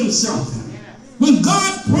promised them something. When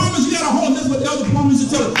God promised, you got to hold. That's what Elder Plummer used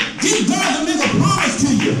to tell us. Get God to make a promise to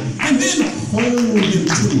you and then hold him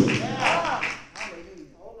to it.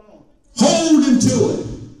 Hold him to it.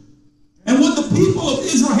 And what the people of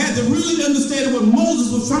Israel had to really understand what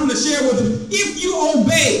Moses was trying to share with them, if you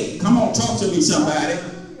obey, come on, talk to me, somebody.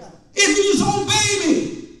 If you just obey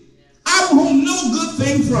me, I will hold no good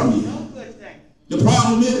thing from you. The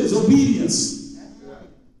problem is obedience.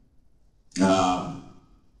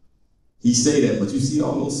 He say that, but you see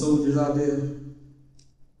all those soldiers out there?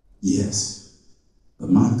 Yes.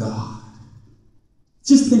 But my God,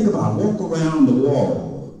 just think about it. Walk around the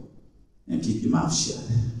wall and keep your mouth shut.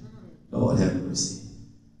 Lord have mercy.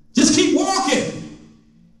 Just keep walking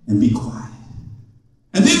and be quiet.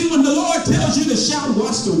 And then when the Lord tells you to shout,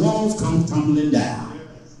 watch the walls come tumbling down.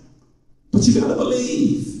 But you got to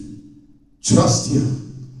believe. Trust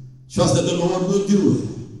him. Trust that the Lord will do it.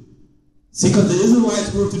 See, because the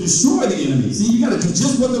Israelites were to destroy the enemy. See, you got to do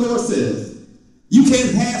just what the Lord says. You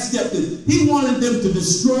can't half-step this. He wanted them to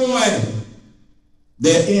destroy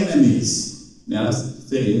their enemies. Now, let's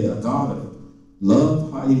say, yeah, God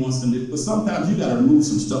love how he wants them to, but sometimes you got to remove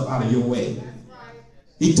some stuff out of your way.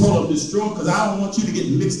 He told them to destroy because I don't want you to get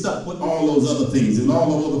mixed up with all those other things and all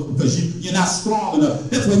those other, because you're not strong enough.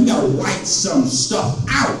 That's why you got to wipe some stuff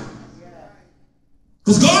out.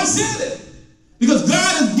 Because God said it. Because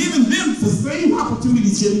God has given them the same opportunity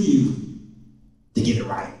to you to get it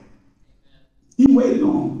right. He waited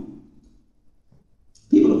on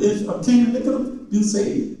people of Israel. They could have been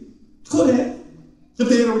saved. Could have. If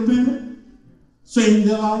they had repented, saved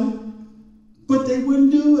their life. But they wouldn't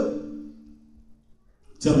do it.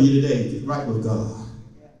 I'm telling you today, get right with God.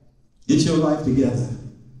 Get your life together.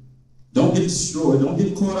 Don't get destroyed. Don't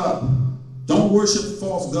get caught up. Don't worship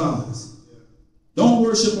false gods. Don't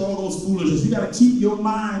worship all those foolishness. You got to keep your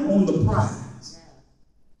mind on the prize.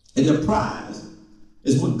 And the prize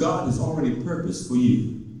is what God has already purposed for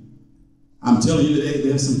you. I'm telling you today,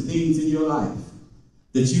 there's some things in your life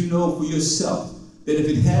that you know for yourself that if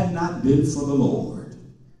it had not been for the Lord,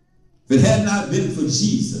 if it had not been for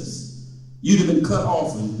Jesus, you'd have been cut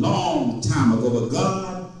off a long time ago. But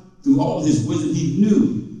God, through all his wisdom, he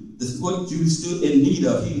knew what you stood in need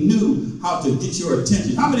of. He knew how to get your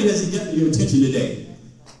attention. How many has he gotten your attention today?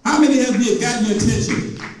 How many have we gotten your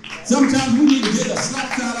attention? Sometimes we need to get a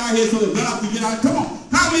slap out out here so that God can get out. Come on.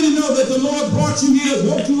 How many know that the Lord brought you here,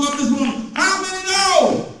 woke you up this morning? How many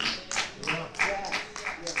know?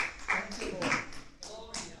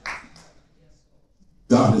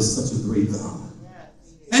 God is such a great God.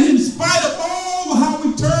 And in spite of all how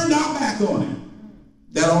we turned our back on him,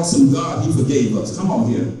 that awesome God, he forgave us. Come on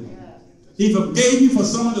here. He forgave you for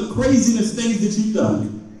some of the craziness things that you've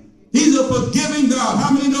done. He's a forgiving God.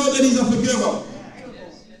 How many know that he's a forgiver?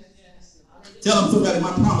 Tell them somebody,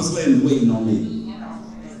 my promised land is waiting on me.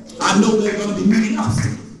 I know there are going to be many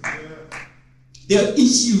obstacles. There are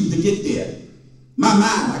issues to get there. My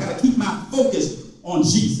mind, I got to keep my focus on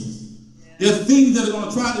Jesus. There are things that are going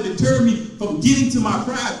to try to deter me from getting to my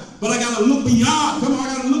pride, but I got to look beyond. Come on,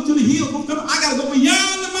 I got to look to the hills. Come on, I got to go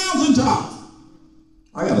beyond the mountaintop.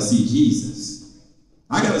 I got to see Jesus.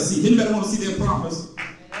 I got to see. Anybody want to see their promise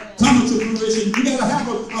coming to fruition? You got to have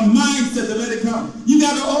a mindset to let it come. You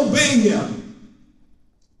got to obey him.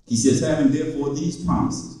 He says, having therefore these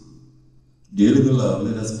promises, dearly beloved,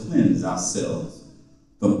 let us cleanse ourselves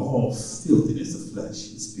from all filthiness of flesh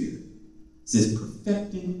and spirit. It says,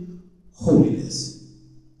 perfecting holiness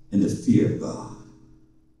in the fear of God.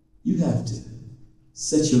 You have to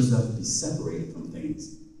set yourself to be separated from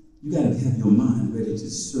things. You got to have your mind ready to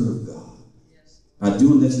serve God. By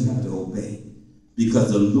doing that, you have to obey.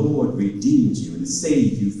 Because the Lord redeemed you and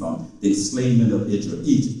saved you from the enslavement of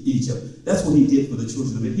Egypt. That's what he did for the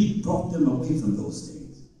children of Israel. He brought them away from those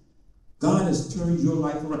things. God has turned your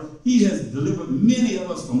life around. He has delivered many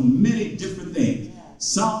of us from many different things.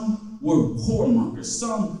 Some were whoremongers.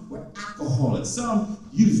 Some were alcoholics. Some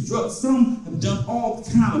used drugs. Some have done all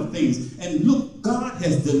kinds of things. And look, God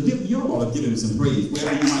has delivered. You ought to give him some praise,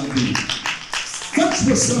 wherever you might be. Such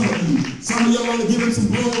was some of you. Some of y'all want to give him some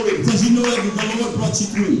glory because you know that the Lord brought you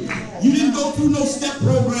through. You didn't go through no step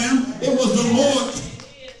program. It was the Lord.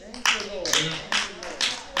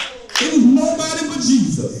 It was nobody but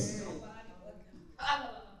Jesus.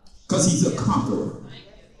 Because he's a conqueror.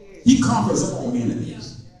 He conquers all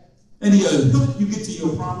enemies. And he'll help you get to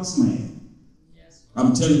your promised land.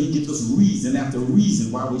 I'm telling you, he gives us reason after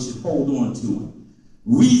reason why we should hold on to him.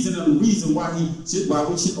 Reason and reason why we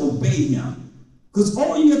should obey him. Because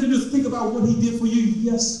all you have to do is think about what he did for you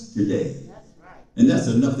yesterday. That's right. And that's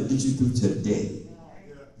enough to get you through today.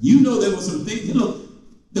 Yeah. You know there were some things. You know,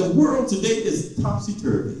 the world today is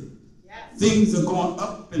topsy-turvy. Yeah. Things are going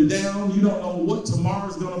up and down. You don't know what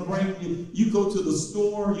tomorrow's going to bring you. You go to the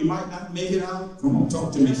store, you might not make it out. Come on,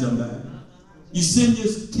 talk to me somebody. You send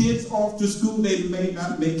your kids off to school, they may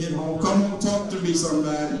not make it home. Come on, talk to me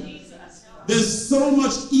somebody. There's so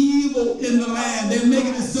much evil in the land. They're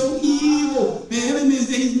making it so evil. The enemy is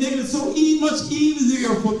making it so much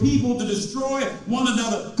easier for people to destroy one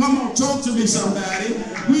another. Come on, talk to me, somebody.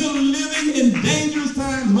 We are living in dangerous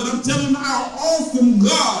times, but I'm telling you, our awesome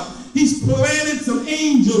God, he's planted some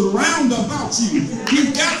angels round about you.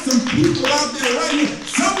 He's got some people out there right now.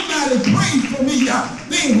 Somebody prayed for me.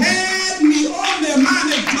 They had me on their mind.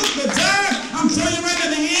 They took the time. I'm telling you right now,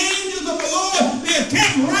 the angels of the Lord, they're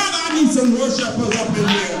camped around. I need some worshipers up in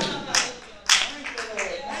here.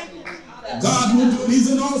 God will do it. He's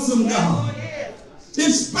an awesome God.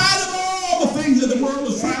 In spite of all the things that the world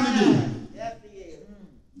was trying to do,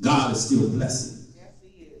 God is still blessing.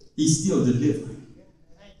 He's still delivering.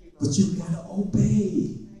 But you got to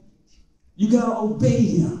obey. You got to obey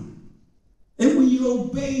him. And when you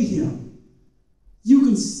obey him, you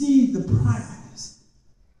can see the prize.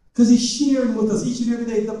 Because he's sharing with us each and every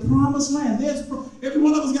day the promised land. Every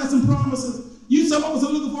one of us got some promises. Some of us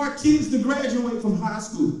are looking for our kids to graduate from high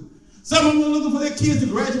school. Some of them are looking for their kids to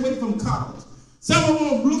graduate from college. Some of them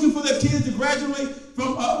are looking for their kids to graduate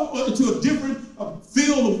from to a different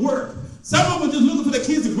field of work. Some of them are just looking for their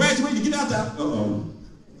kids to graduate to get out the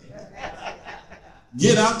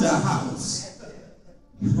get out the house.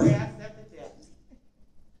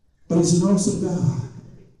 But it's an awesome God.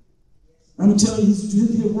 I'm telling you,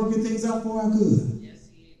 he's working things out for our good. Yes,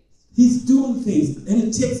 he is. He's doing things, and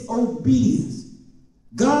it takes obedience.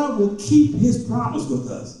 God will keep his promise with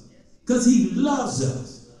us because he loves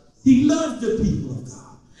us. He loves the people of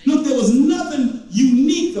God. Look, there was nothing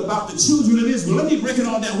unique about the children of Israel. Let me break it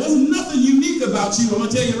all down. There wasn't nothing unique about you. I'm going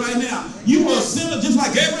to tell you right now. You were a sinner just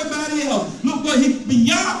like everybody else. Look, but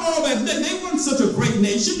beyond all that, they weren't such a great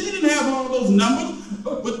nation. They didn't have all those numbers,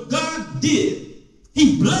 but God did.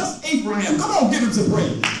 He blessed Abraham. Come on, give him some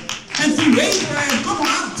praise. And through Abraham, come on,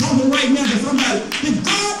 I'm talking right now to somebody. That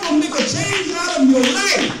God will make a change out of your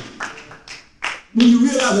life. When you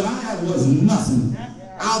realize that I was nothing.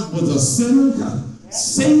 I was a sinner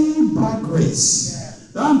saved by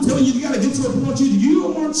grace. I'm telling you, you got to get to a point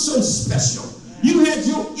you weren't so special. You had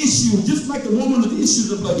your issues, just like the woman with the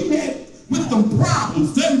issues of blood. You had with some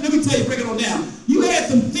problems. Let me tell you, break it all down. You had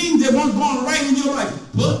some things that weren't going right in your life,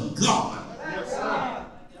 but God.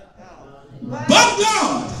 But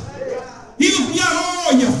God, he was beyond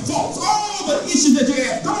all your faults, all the issues that you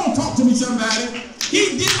have. Come on, talk to me, somebody.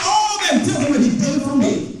 He did all that. Tell me, he did it for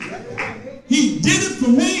me. He did it for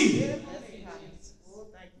me.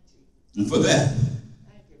 And for that,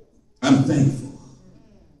 I'm thankful.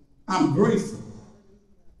 I'm grateful.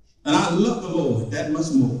 And I love the Lord that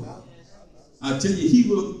much more. I tell you, he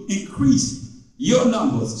will increase your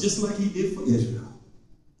numbers just like he did for Israel.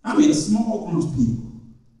 I mean, a small group of people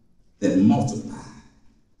that multiply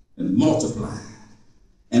and multiply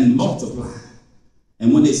and multiply.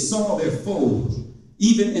 And when they saw their foes,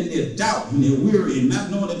 even in their doubt and their weary and not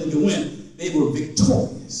knowing that they could win, they were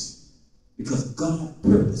victorious because God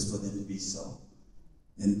purposed for them to be so.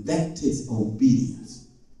 And that takes obedience.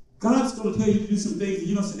 God's going to tell you to do some things and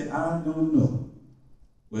you don't say, I don't know.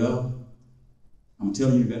 Well, I'm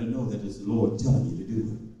telling you, you better know that it's the Lord telling you to do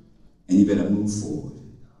it. And you better move forward.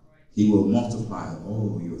 He will multiply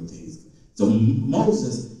all your things. So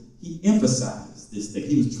Moses, he emphasized this thing.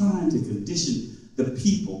 He was trying to condition the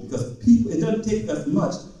people, because people, it doesn't take us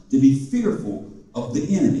much to be fearful of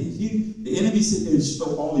the enemy. If the enemy sit there and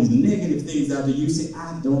show all these negative things out there, you say,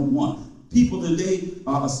 I don't want. People today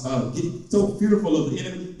get so fearful of the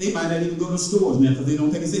enemy, they might not even go to stores now because they don't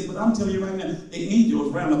think it's safe. But I'm telling you right now, the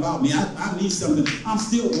angels round about me. I need something. I'm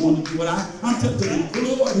still going to do what I'm telling you.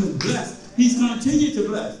 The Lord is blessed. He's going to continue to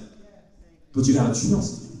bless. But you got to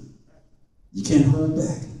trust him. You can't hold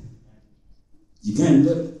back. You can't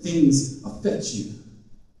let things affect you.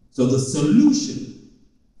 So the solution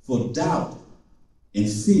for doubt and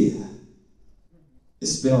fear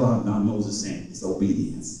is spelled out by Moses saying it's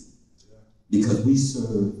obedience. Because we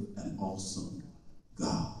serve an awesome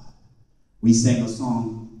God. We sang a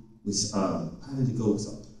song, which, how did it go?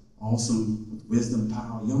 So awesome with wisdom,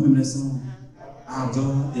 power. Y'all remember that song? Our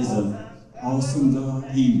God is an awesome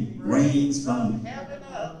God. He reigns from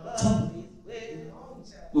top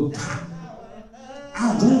with power.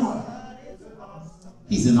 Our God,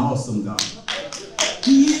 he's an awesome God.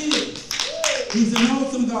 He is. He's an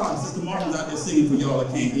awesome God. Sister Martin's out there singing for y'all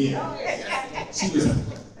that can't hear.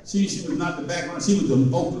 She was not the background. She was the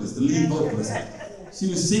vocalist, the lead vocalist. She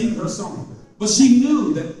was singing her song. But she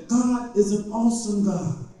knew that God is an awesome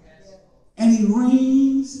God. And he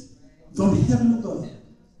reigns from heaven above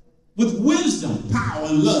with wisdom, power,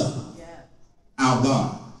 and love. Our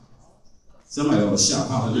God. Somebody ought to shout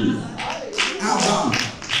hallelujah. Our God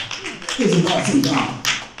is an awesome God.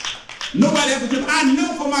 Nobody ever did. I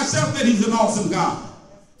know for myself that he's an awesome God.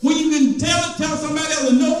 When you can tell somebody else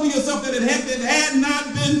and know for yourself that it had not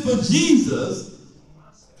been for Jesus,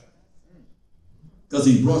 because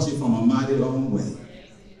he brought you from a mighty long way.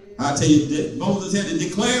 I tell you that Moses had to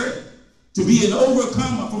declare it. To be an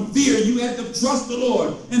overcomer from fear, you had to trust the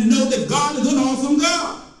Lord and know that God is an awesome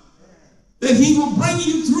God. That he will bring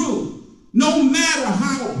you through, no matter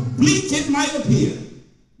how bleak it might appear.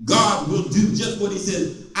 God will do just what he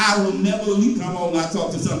says. I will never leave. Come on, I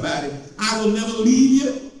talk to somebody. I will never leave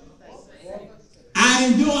you. I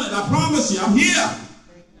ain't doing it. I promise you, I'm here.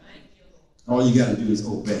 All you got to do is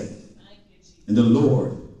obey. And the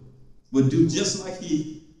Lord will do just like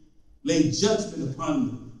he laid judgment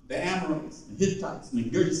upon the Amorites and Hittites and the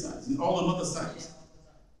Girgashites and all them other sites.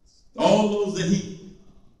 All those that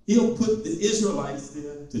he'll put the Israelites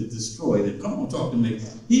there to destroy them. Come on, talk to me.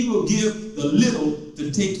 He will give the little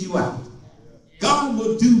to take you out. God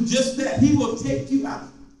will do just that. He will take you out.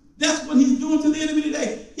 That's what he's doing to the enemy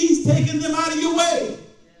today. He's taking them out of your way.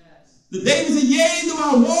 The David said, yea, though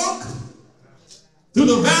I walk through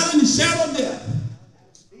the valley and the shadow of death,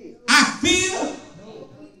 I fear.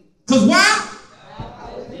 Because why?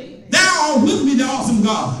 Thou art with me, the awesome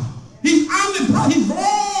God. He's omnipresent. He's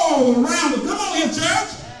all around us. Come on here, church.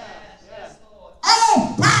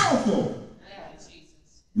 All powerful.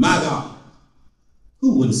 My God.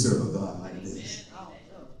 Who wouldn't serve a God like this?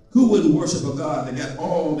 Who wouldn't worship a God that got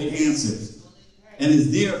all the answers and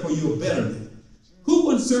is there for your betterment? Who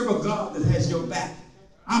wouldn't serve a God that has your back?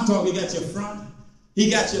 I'm talking, he got your front, he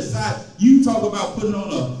got your side. You talk about putting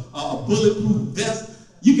on a bulletproof vest.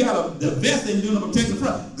 You got the vest ain't doing to protect the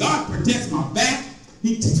front. God protects my back.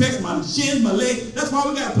 He protects my shins, my legs. That's why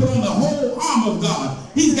we got to put on the whole armor of God.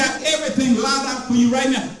 He's got everything lined out for you right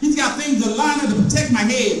now. He's got things that line up to protect my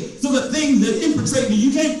head so the things that infiltrate me,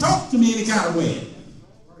 you can't talk to me any kind of way.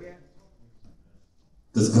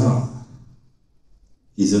 Because God,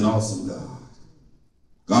 he's an awesome God.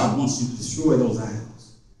 God wants you to destroy those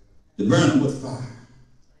idols, to burn them with fire.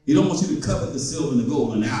 He don't want you to covet the silver and the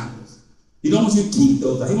gold and the idols. He don't want you to keep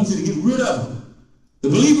those. He wants you to get rid of them. The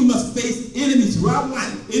believer must face enemies throughout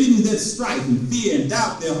life, enemies that strife and fear and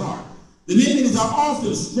doubt their heart. The enemies are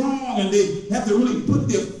often strong and they have to really put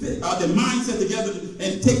their mindset together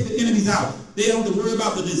and take the enemies out. They don't have to worry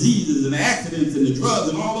about the diseases and the accidents and the drugs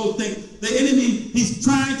and all those things. The enemy, he's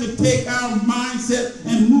trying to take our mindset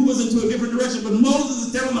and move us into a different direction. But Moses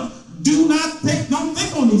is telling them, don't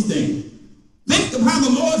think on these things. Think of how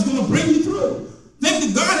the Lord's going to bring you through. Think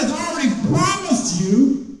that God has already promised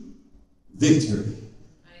you victory.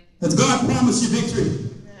 Has God promised you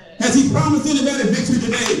victory? Has he promised anybody victory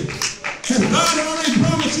today? Has God already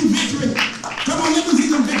promised you victory? Come on, let me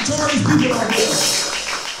see some victorious people out there.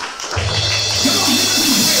 Come on, give us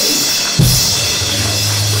some praise.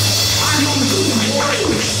 I want to see some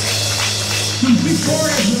warriors. Some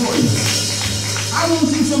victorious warriors. I want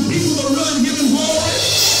to see some people that are really giving glory.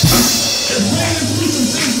 They're praying through some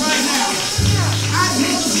things right now. I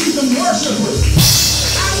want to see some worshipers.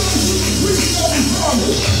 I want to see some priests going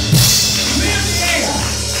forward. Clear the air.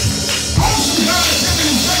 Awesome God is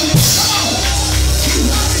coming and saying, come on. He's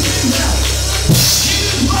knocking things out. Give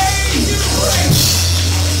him praise. Give him praise.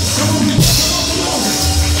 Come on, come on, come on.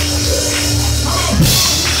 Come on.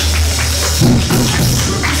 The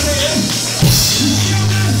scripture says, you shall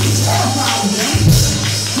not be terrified of them.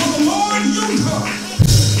 For the Lord your God,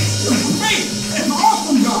 the great and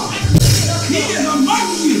awesome God, he is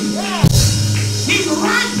among you. He's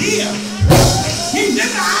right here. He's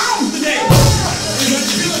in the house today. He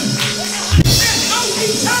said, don't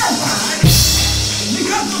be terrified,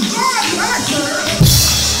 because the God that I serve,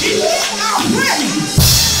 he is our presence.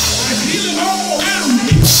 I feel it all around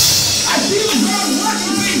me. I feel God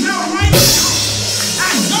working things out right now.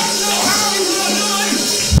 I don't know how he's going to do it,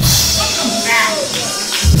 but the fact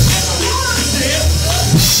that the Lord said,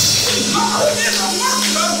 God is among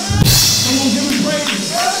us. I'm going to give him praise.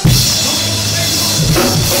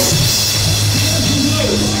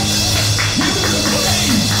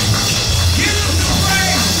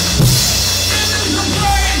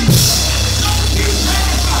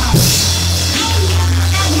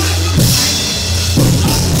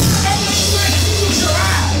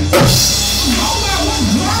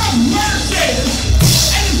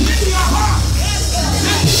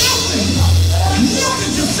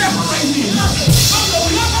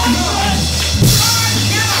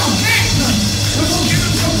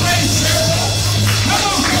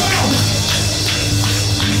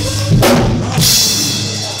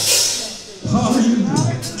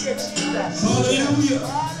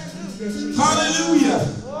 Hallelujah.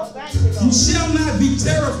 You shall not be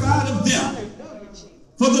terrified of them.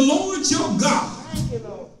 For the Lord your God,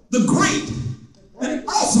 the great and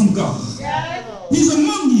awesome God, he's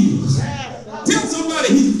among you. Tell somebody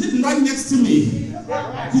he's sitting right next to me.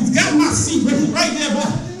 He's got my seat right there, but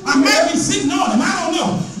I might be sitting on him. I don't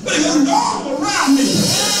know. But he's all around me.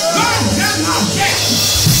 God's got my back.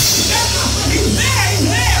 He's there. He's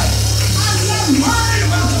there. I'm not worried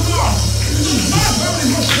about tomorrow. God already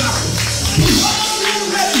worked it out. He's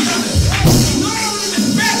already done it. He's already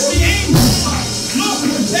dispatched the angels. Lord,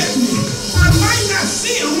 protect me. I might not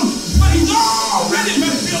see him, but he's already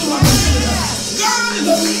been filled like a sinner. God is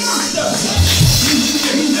a monster.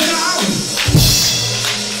 He's in the house.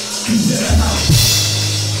 He's in the house.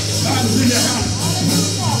 God is in the house.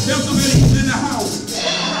 Tell somebody he's in the house.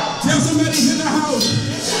 Tell somebody he's in the house.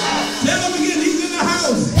 Tell them again he's in the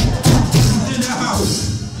house. He's in the house.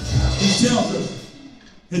 He tells us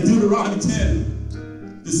in Deuteronomy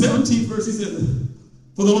 10, the 17th verse, he says,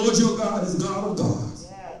 for the Lord your God is God of gods.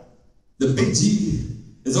 The big G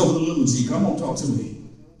is over the little g. Come on, talk to me.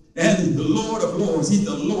 And the Lord of lords, he's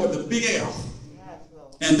the Lord, the big L.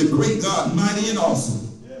 And the great God, mighty and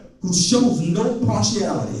awesome, who shows no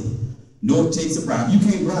partiality, nor takes a bribe. You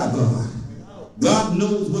can't bribe God. God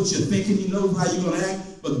knows what you're thinking. He knows how you're going to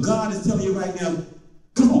act. But God is telling you right now,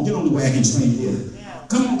 come on, get on the wagon train here.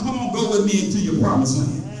 Come on, go with me into your promised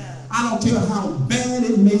land. I don't care how bad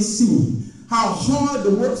it may seem, how hard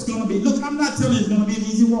the work's going to be. Look, I'm not telling you it's going to be an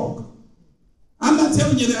easy walk. I'm not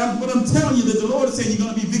telling you that, but I'm telling you that the Lord is saying you're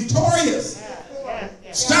going to be victorious.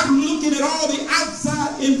 Stop looking at all the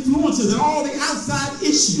outside influences and all the outside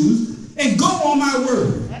issues and go on my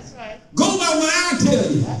word. That's right. Go by what I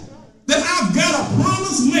tell you. That I've got a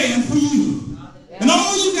promised land for you. And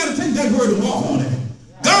all you got to take that word and walk on it.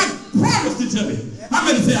 God promised it to me. I'm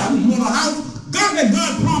going to say, I want a house. God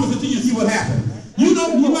promised it to you and see what happened. You know,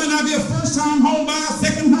 you might not be a first-time home buyer,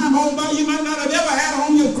 second-time home buyer. You might not have ever had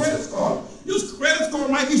on your credit score. Your credit score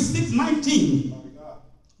might be 619.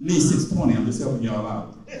 Need 620. I'm just helping y'all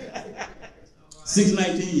out.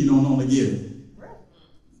 619, you don't normally get it.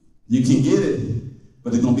 You can get it,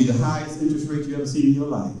 but it's going to be the highest interest rate you ever seen in your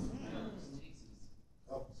life.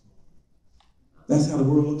 That's how the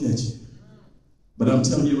world look at you. But I'm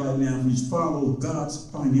telling you right now, if you follow God's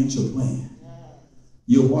financial plan,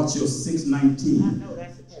 you'll watch your 619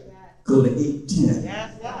 go to 810.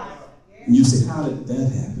 And you say, how did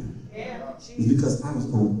that happen? It's because I was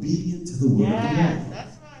obedient to the word of the Lord.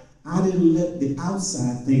 I didn't let the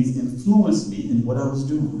outside things influence me in what I was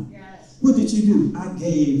doing. What did you do? I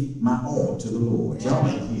gave my all to the Lord. Y'all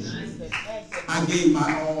ain't here. I gave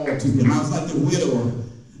my all to him. I was like the widower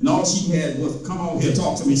And all she had was, come on here,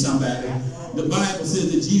 talk to me, somebody. The Bible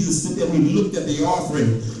says that Jesus said that we looked at the offering,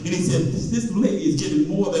 and he said, this lady is getting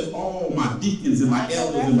more than all my deacons and my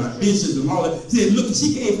elders and my bishops and all that. He said, look,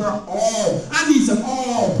 she gave her all. I need some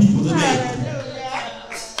all people today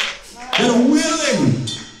that are willing.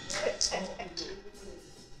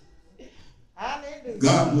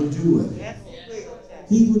 God will do it.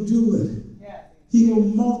 He will do it. He will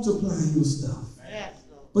multiply your stuff.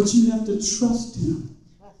 But you have to trust him.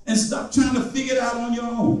 And stop trying to figure it out on your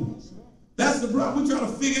own. That's the problem. We're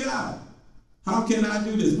trying to figure it out. How can I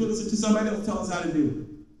do this? We'll listen to somebody else tell us how to do it.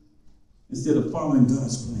 Instead of following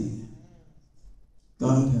God's plan.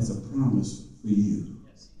 God has a promise for you.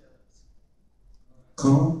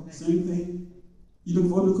 Car, same thing. You looking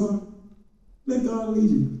for a new car? Let God lead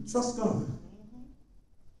you. Trust God.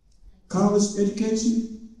 College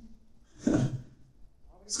education,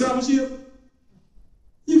 scholarship,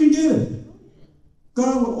 you can get it.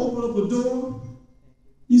 God will open up a door.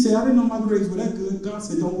 You say, I didn't know my grades were that good. God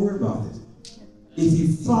said, don't worry about it. If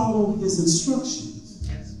you follow his instructions,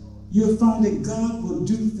 you'll find that God will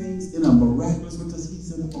do things in a miraculous way because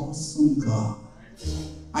he's an awesome God.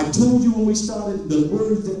 I told you when we started the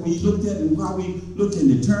words that we looked at and how we looked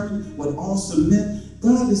and determined what awesome meant.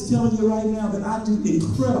 God is telling you right now that I do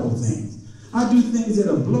incredible things. I do things that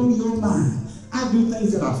will blow your mind. I do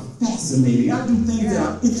things that are fascinating. I do things that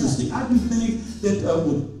are interesting. I do things that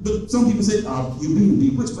but some people say, you being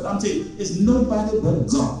bewitched, but I'm telling you, it's nobody but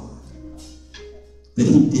God that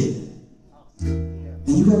he did it. And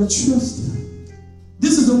you got to trust him.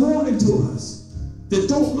 This is a warning to us that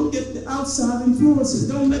don't look at the outside influences.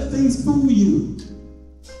 Don't let things fool you.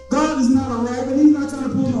 God is not a rabbit. He's not trying to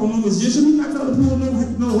pull no magician. He's not trying to pull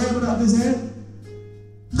no rabbit out of his hat.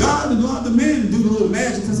 God allowed the man to do the little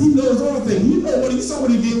magic because he knows all things. You know what he saw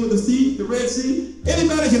what he did with the sea, the Red Sea.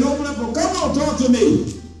 Anybody can open up and come on, talk to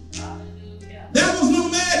me. Hallelujah. That was no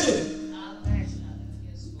magic.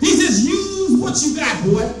 He says, use what you got,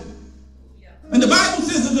 boy. And the Bible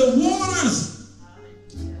says that the waters,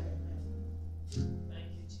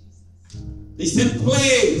 they sent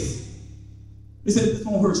plagues. They said, it's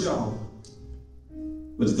going to hurt y'all.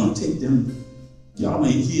 But it's going to take them. Y'all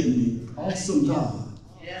ain't hearing me. Awesome God.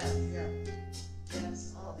 Yes.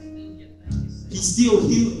 He's still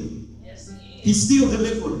healing. Yes, he's still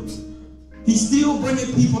delivering. He's still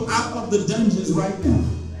bringing people out of the dungeons right now.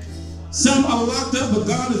 Some are locked up, but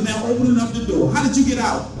God is now opening up the door. How did you get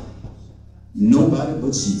out? Nobody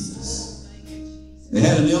but Jesus. They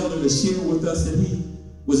had an elder to share with us that he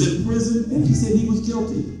was in prison, and he said he was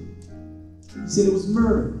guilty. He said it was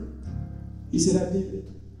murder. He said, I did it.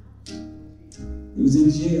 He was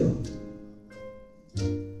in jail.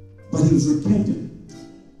 But he was repentant.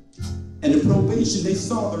 And the probation, they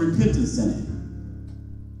saw the repentance in him.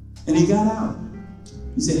 And he got out.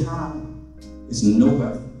 He said, how? It's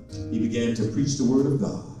nobody. He began to preach the word of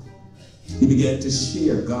God. He began to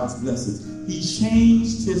share God's blessings. He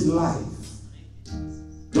changed his life.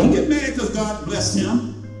 Don't get mad because God blessed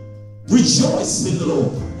him. Rejoice in the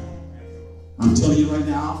Lord. I'm telling you right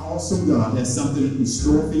now, our awesome God has something in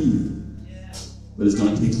store for you. But it's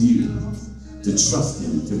going to take you to trust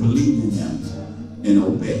him, to believe in him, and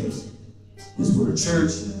obey his word.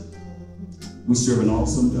 Church, we serve an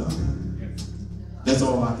awesome God. That's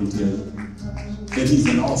all I can tell you. That he's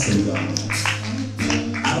an awesome God.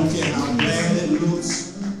 I don't care how bad it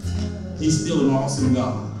looks, he's still an awesome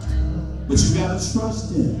God. But you got to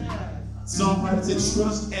trust him. Somebody said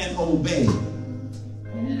trust and obey.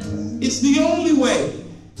 It's the only way.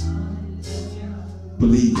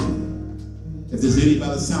 Believe him. If there's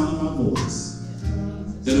anybody sound of my voice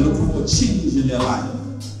that are looking for a change in their life,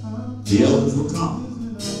 the elders will come.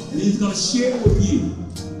 And he's going to share with you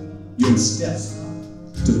your steps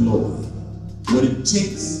to glory. What it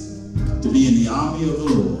takes to be in the army of the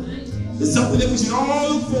Lord. It's something that we should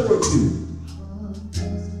all look forward to.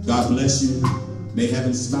 God bless you. May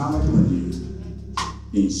heaven smile upon you.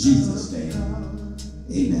 In Jesus' name,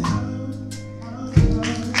 amen.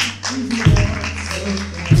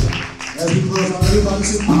 As we close out, everybody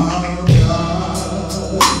say, our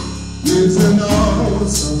God is an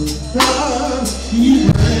awesome God. He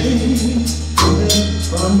reigns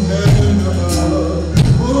from heaven above.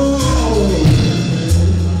 Oh,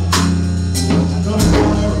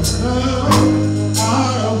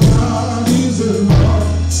 our God is an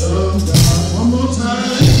awesome God. One more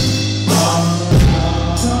time. Our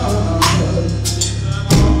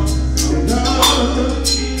God,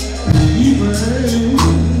 He reigns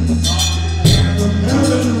from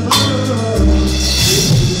heaven above.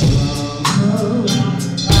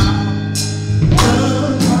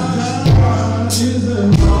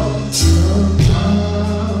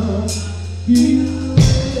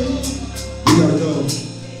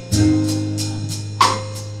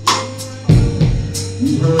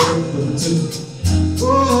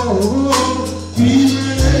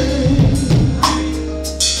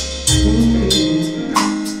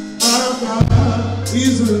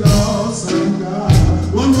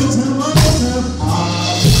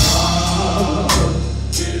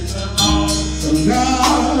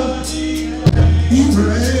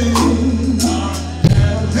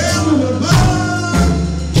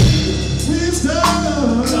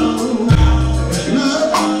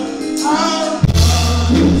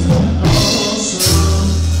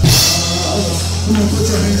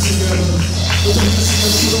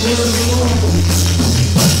 Heard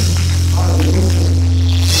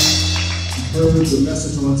the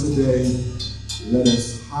message on today. Let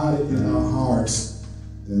us hide it in our hearts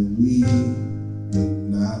that we may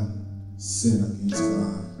not sin against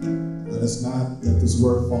God. Let us not let this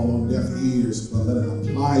word fall on deaf ears, but let it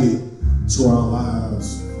apply it to our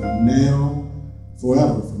lives from now,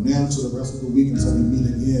 forever, from now to the rest of the week until we meet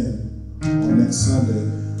again on next Sunday.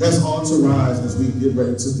 Let's all to rise as we get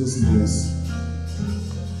ready to dismiss.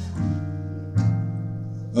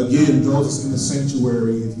 Again, those in the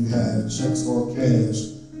sanctuary, if you have checks or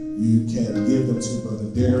cash, you can give them to Brother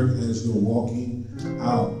Derek as you're walking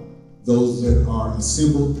out. Those that are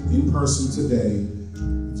assembled in person today,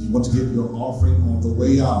 if you want to give your offering on the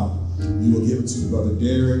way out, you will give it to Brother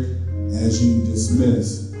Derek as you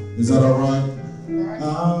dismiss. Is that all right?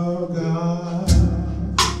 Our God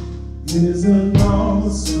is an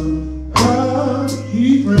awesome God.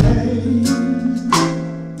 He reigns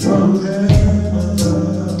from heaven.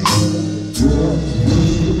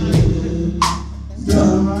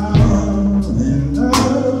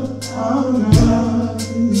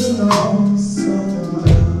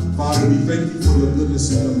 Father, we thank you for your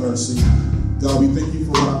goodness and your mercy. God, we thank you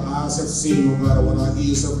for what our eyes have seen, oh God, and what our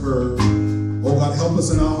ears have heard. Oh God, help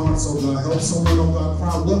us in our hearts, oh God. Help someone, oh God,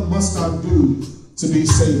 cry, what must I do to be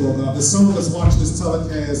saved, oh God? There's someone that's watching this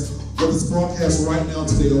telecast or this broadcast right now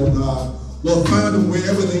today, oh God. Lord, find them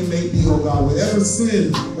wherever they may be, oh God. Wherever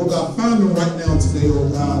sin, oh God, find them right now today, oh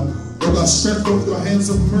God. Oh God, stretch forth your hands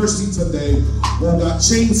of mercy today. Oh God,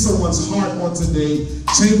 change someone's heart on today.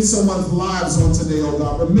 Change someone's lives on today, oh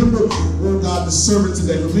God. Remember, oh God, the servant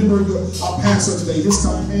today. Remember our pastor today, his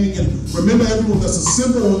companion. Remember everyone that's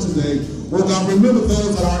assembled on today. Oh God, remember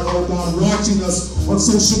those that are, oh God, watching us on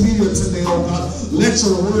social media today, oh God. Let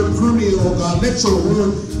your word permeate, oh God. Let your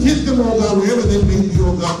word hit them, oh God, wherever they may be,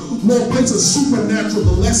 oh God. Lord, place a supernatural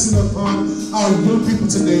blessing upon our young people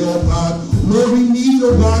today, oh God. Lord, we need,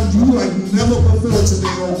 oh God, you like never before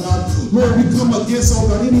today, oh God. Lord, we come against, oh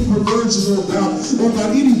God, any perversion, oh God. Oh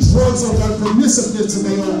God, any drugs, oh God, permissiveness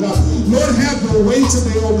today, oh God. Lord, have your way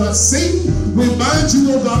today, oh God. Satan, we bind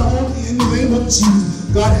you, oh God, all in the name of Jesus.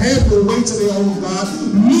 God, have your way today, oh God.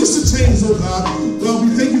 Loose the chains, oh God. God,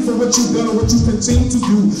 we thank you for what you've done and what you continue to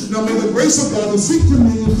do. Now may the grace of God, the sweet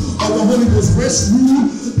communion of the Holy Ghost rest,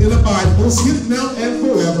 rule, and abide, both here now and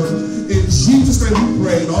forever. In Jesus' name we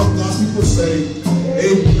pray. And all God's people say,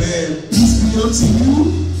 amen. Peace be unto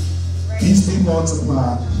you. Peace be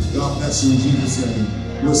multiplied. God bless you in Jesus' name.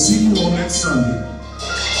 We'll see you on next Sunday,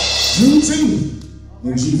 Juneteenth,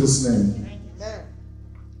 in Jesus' name.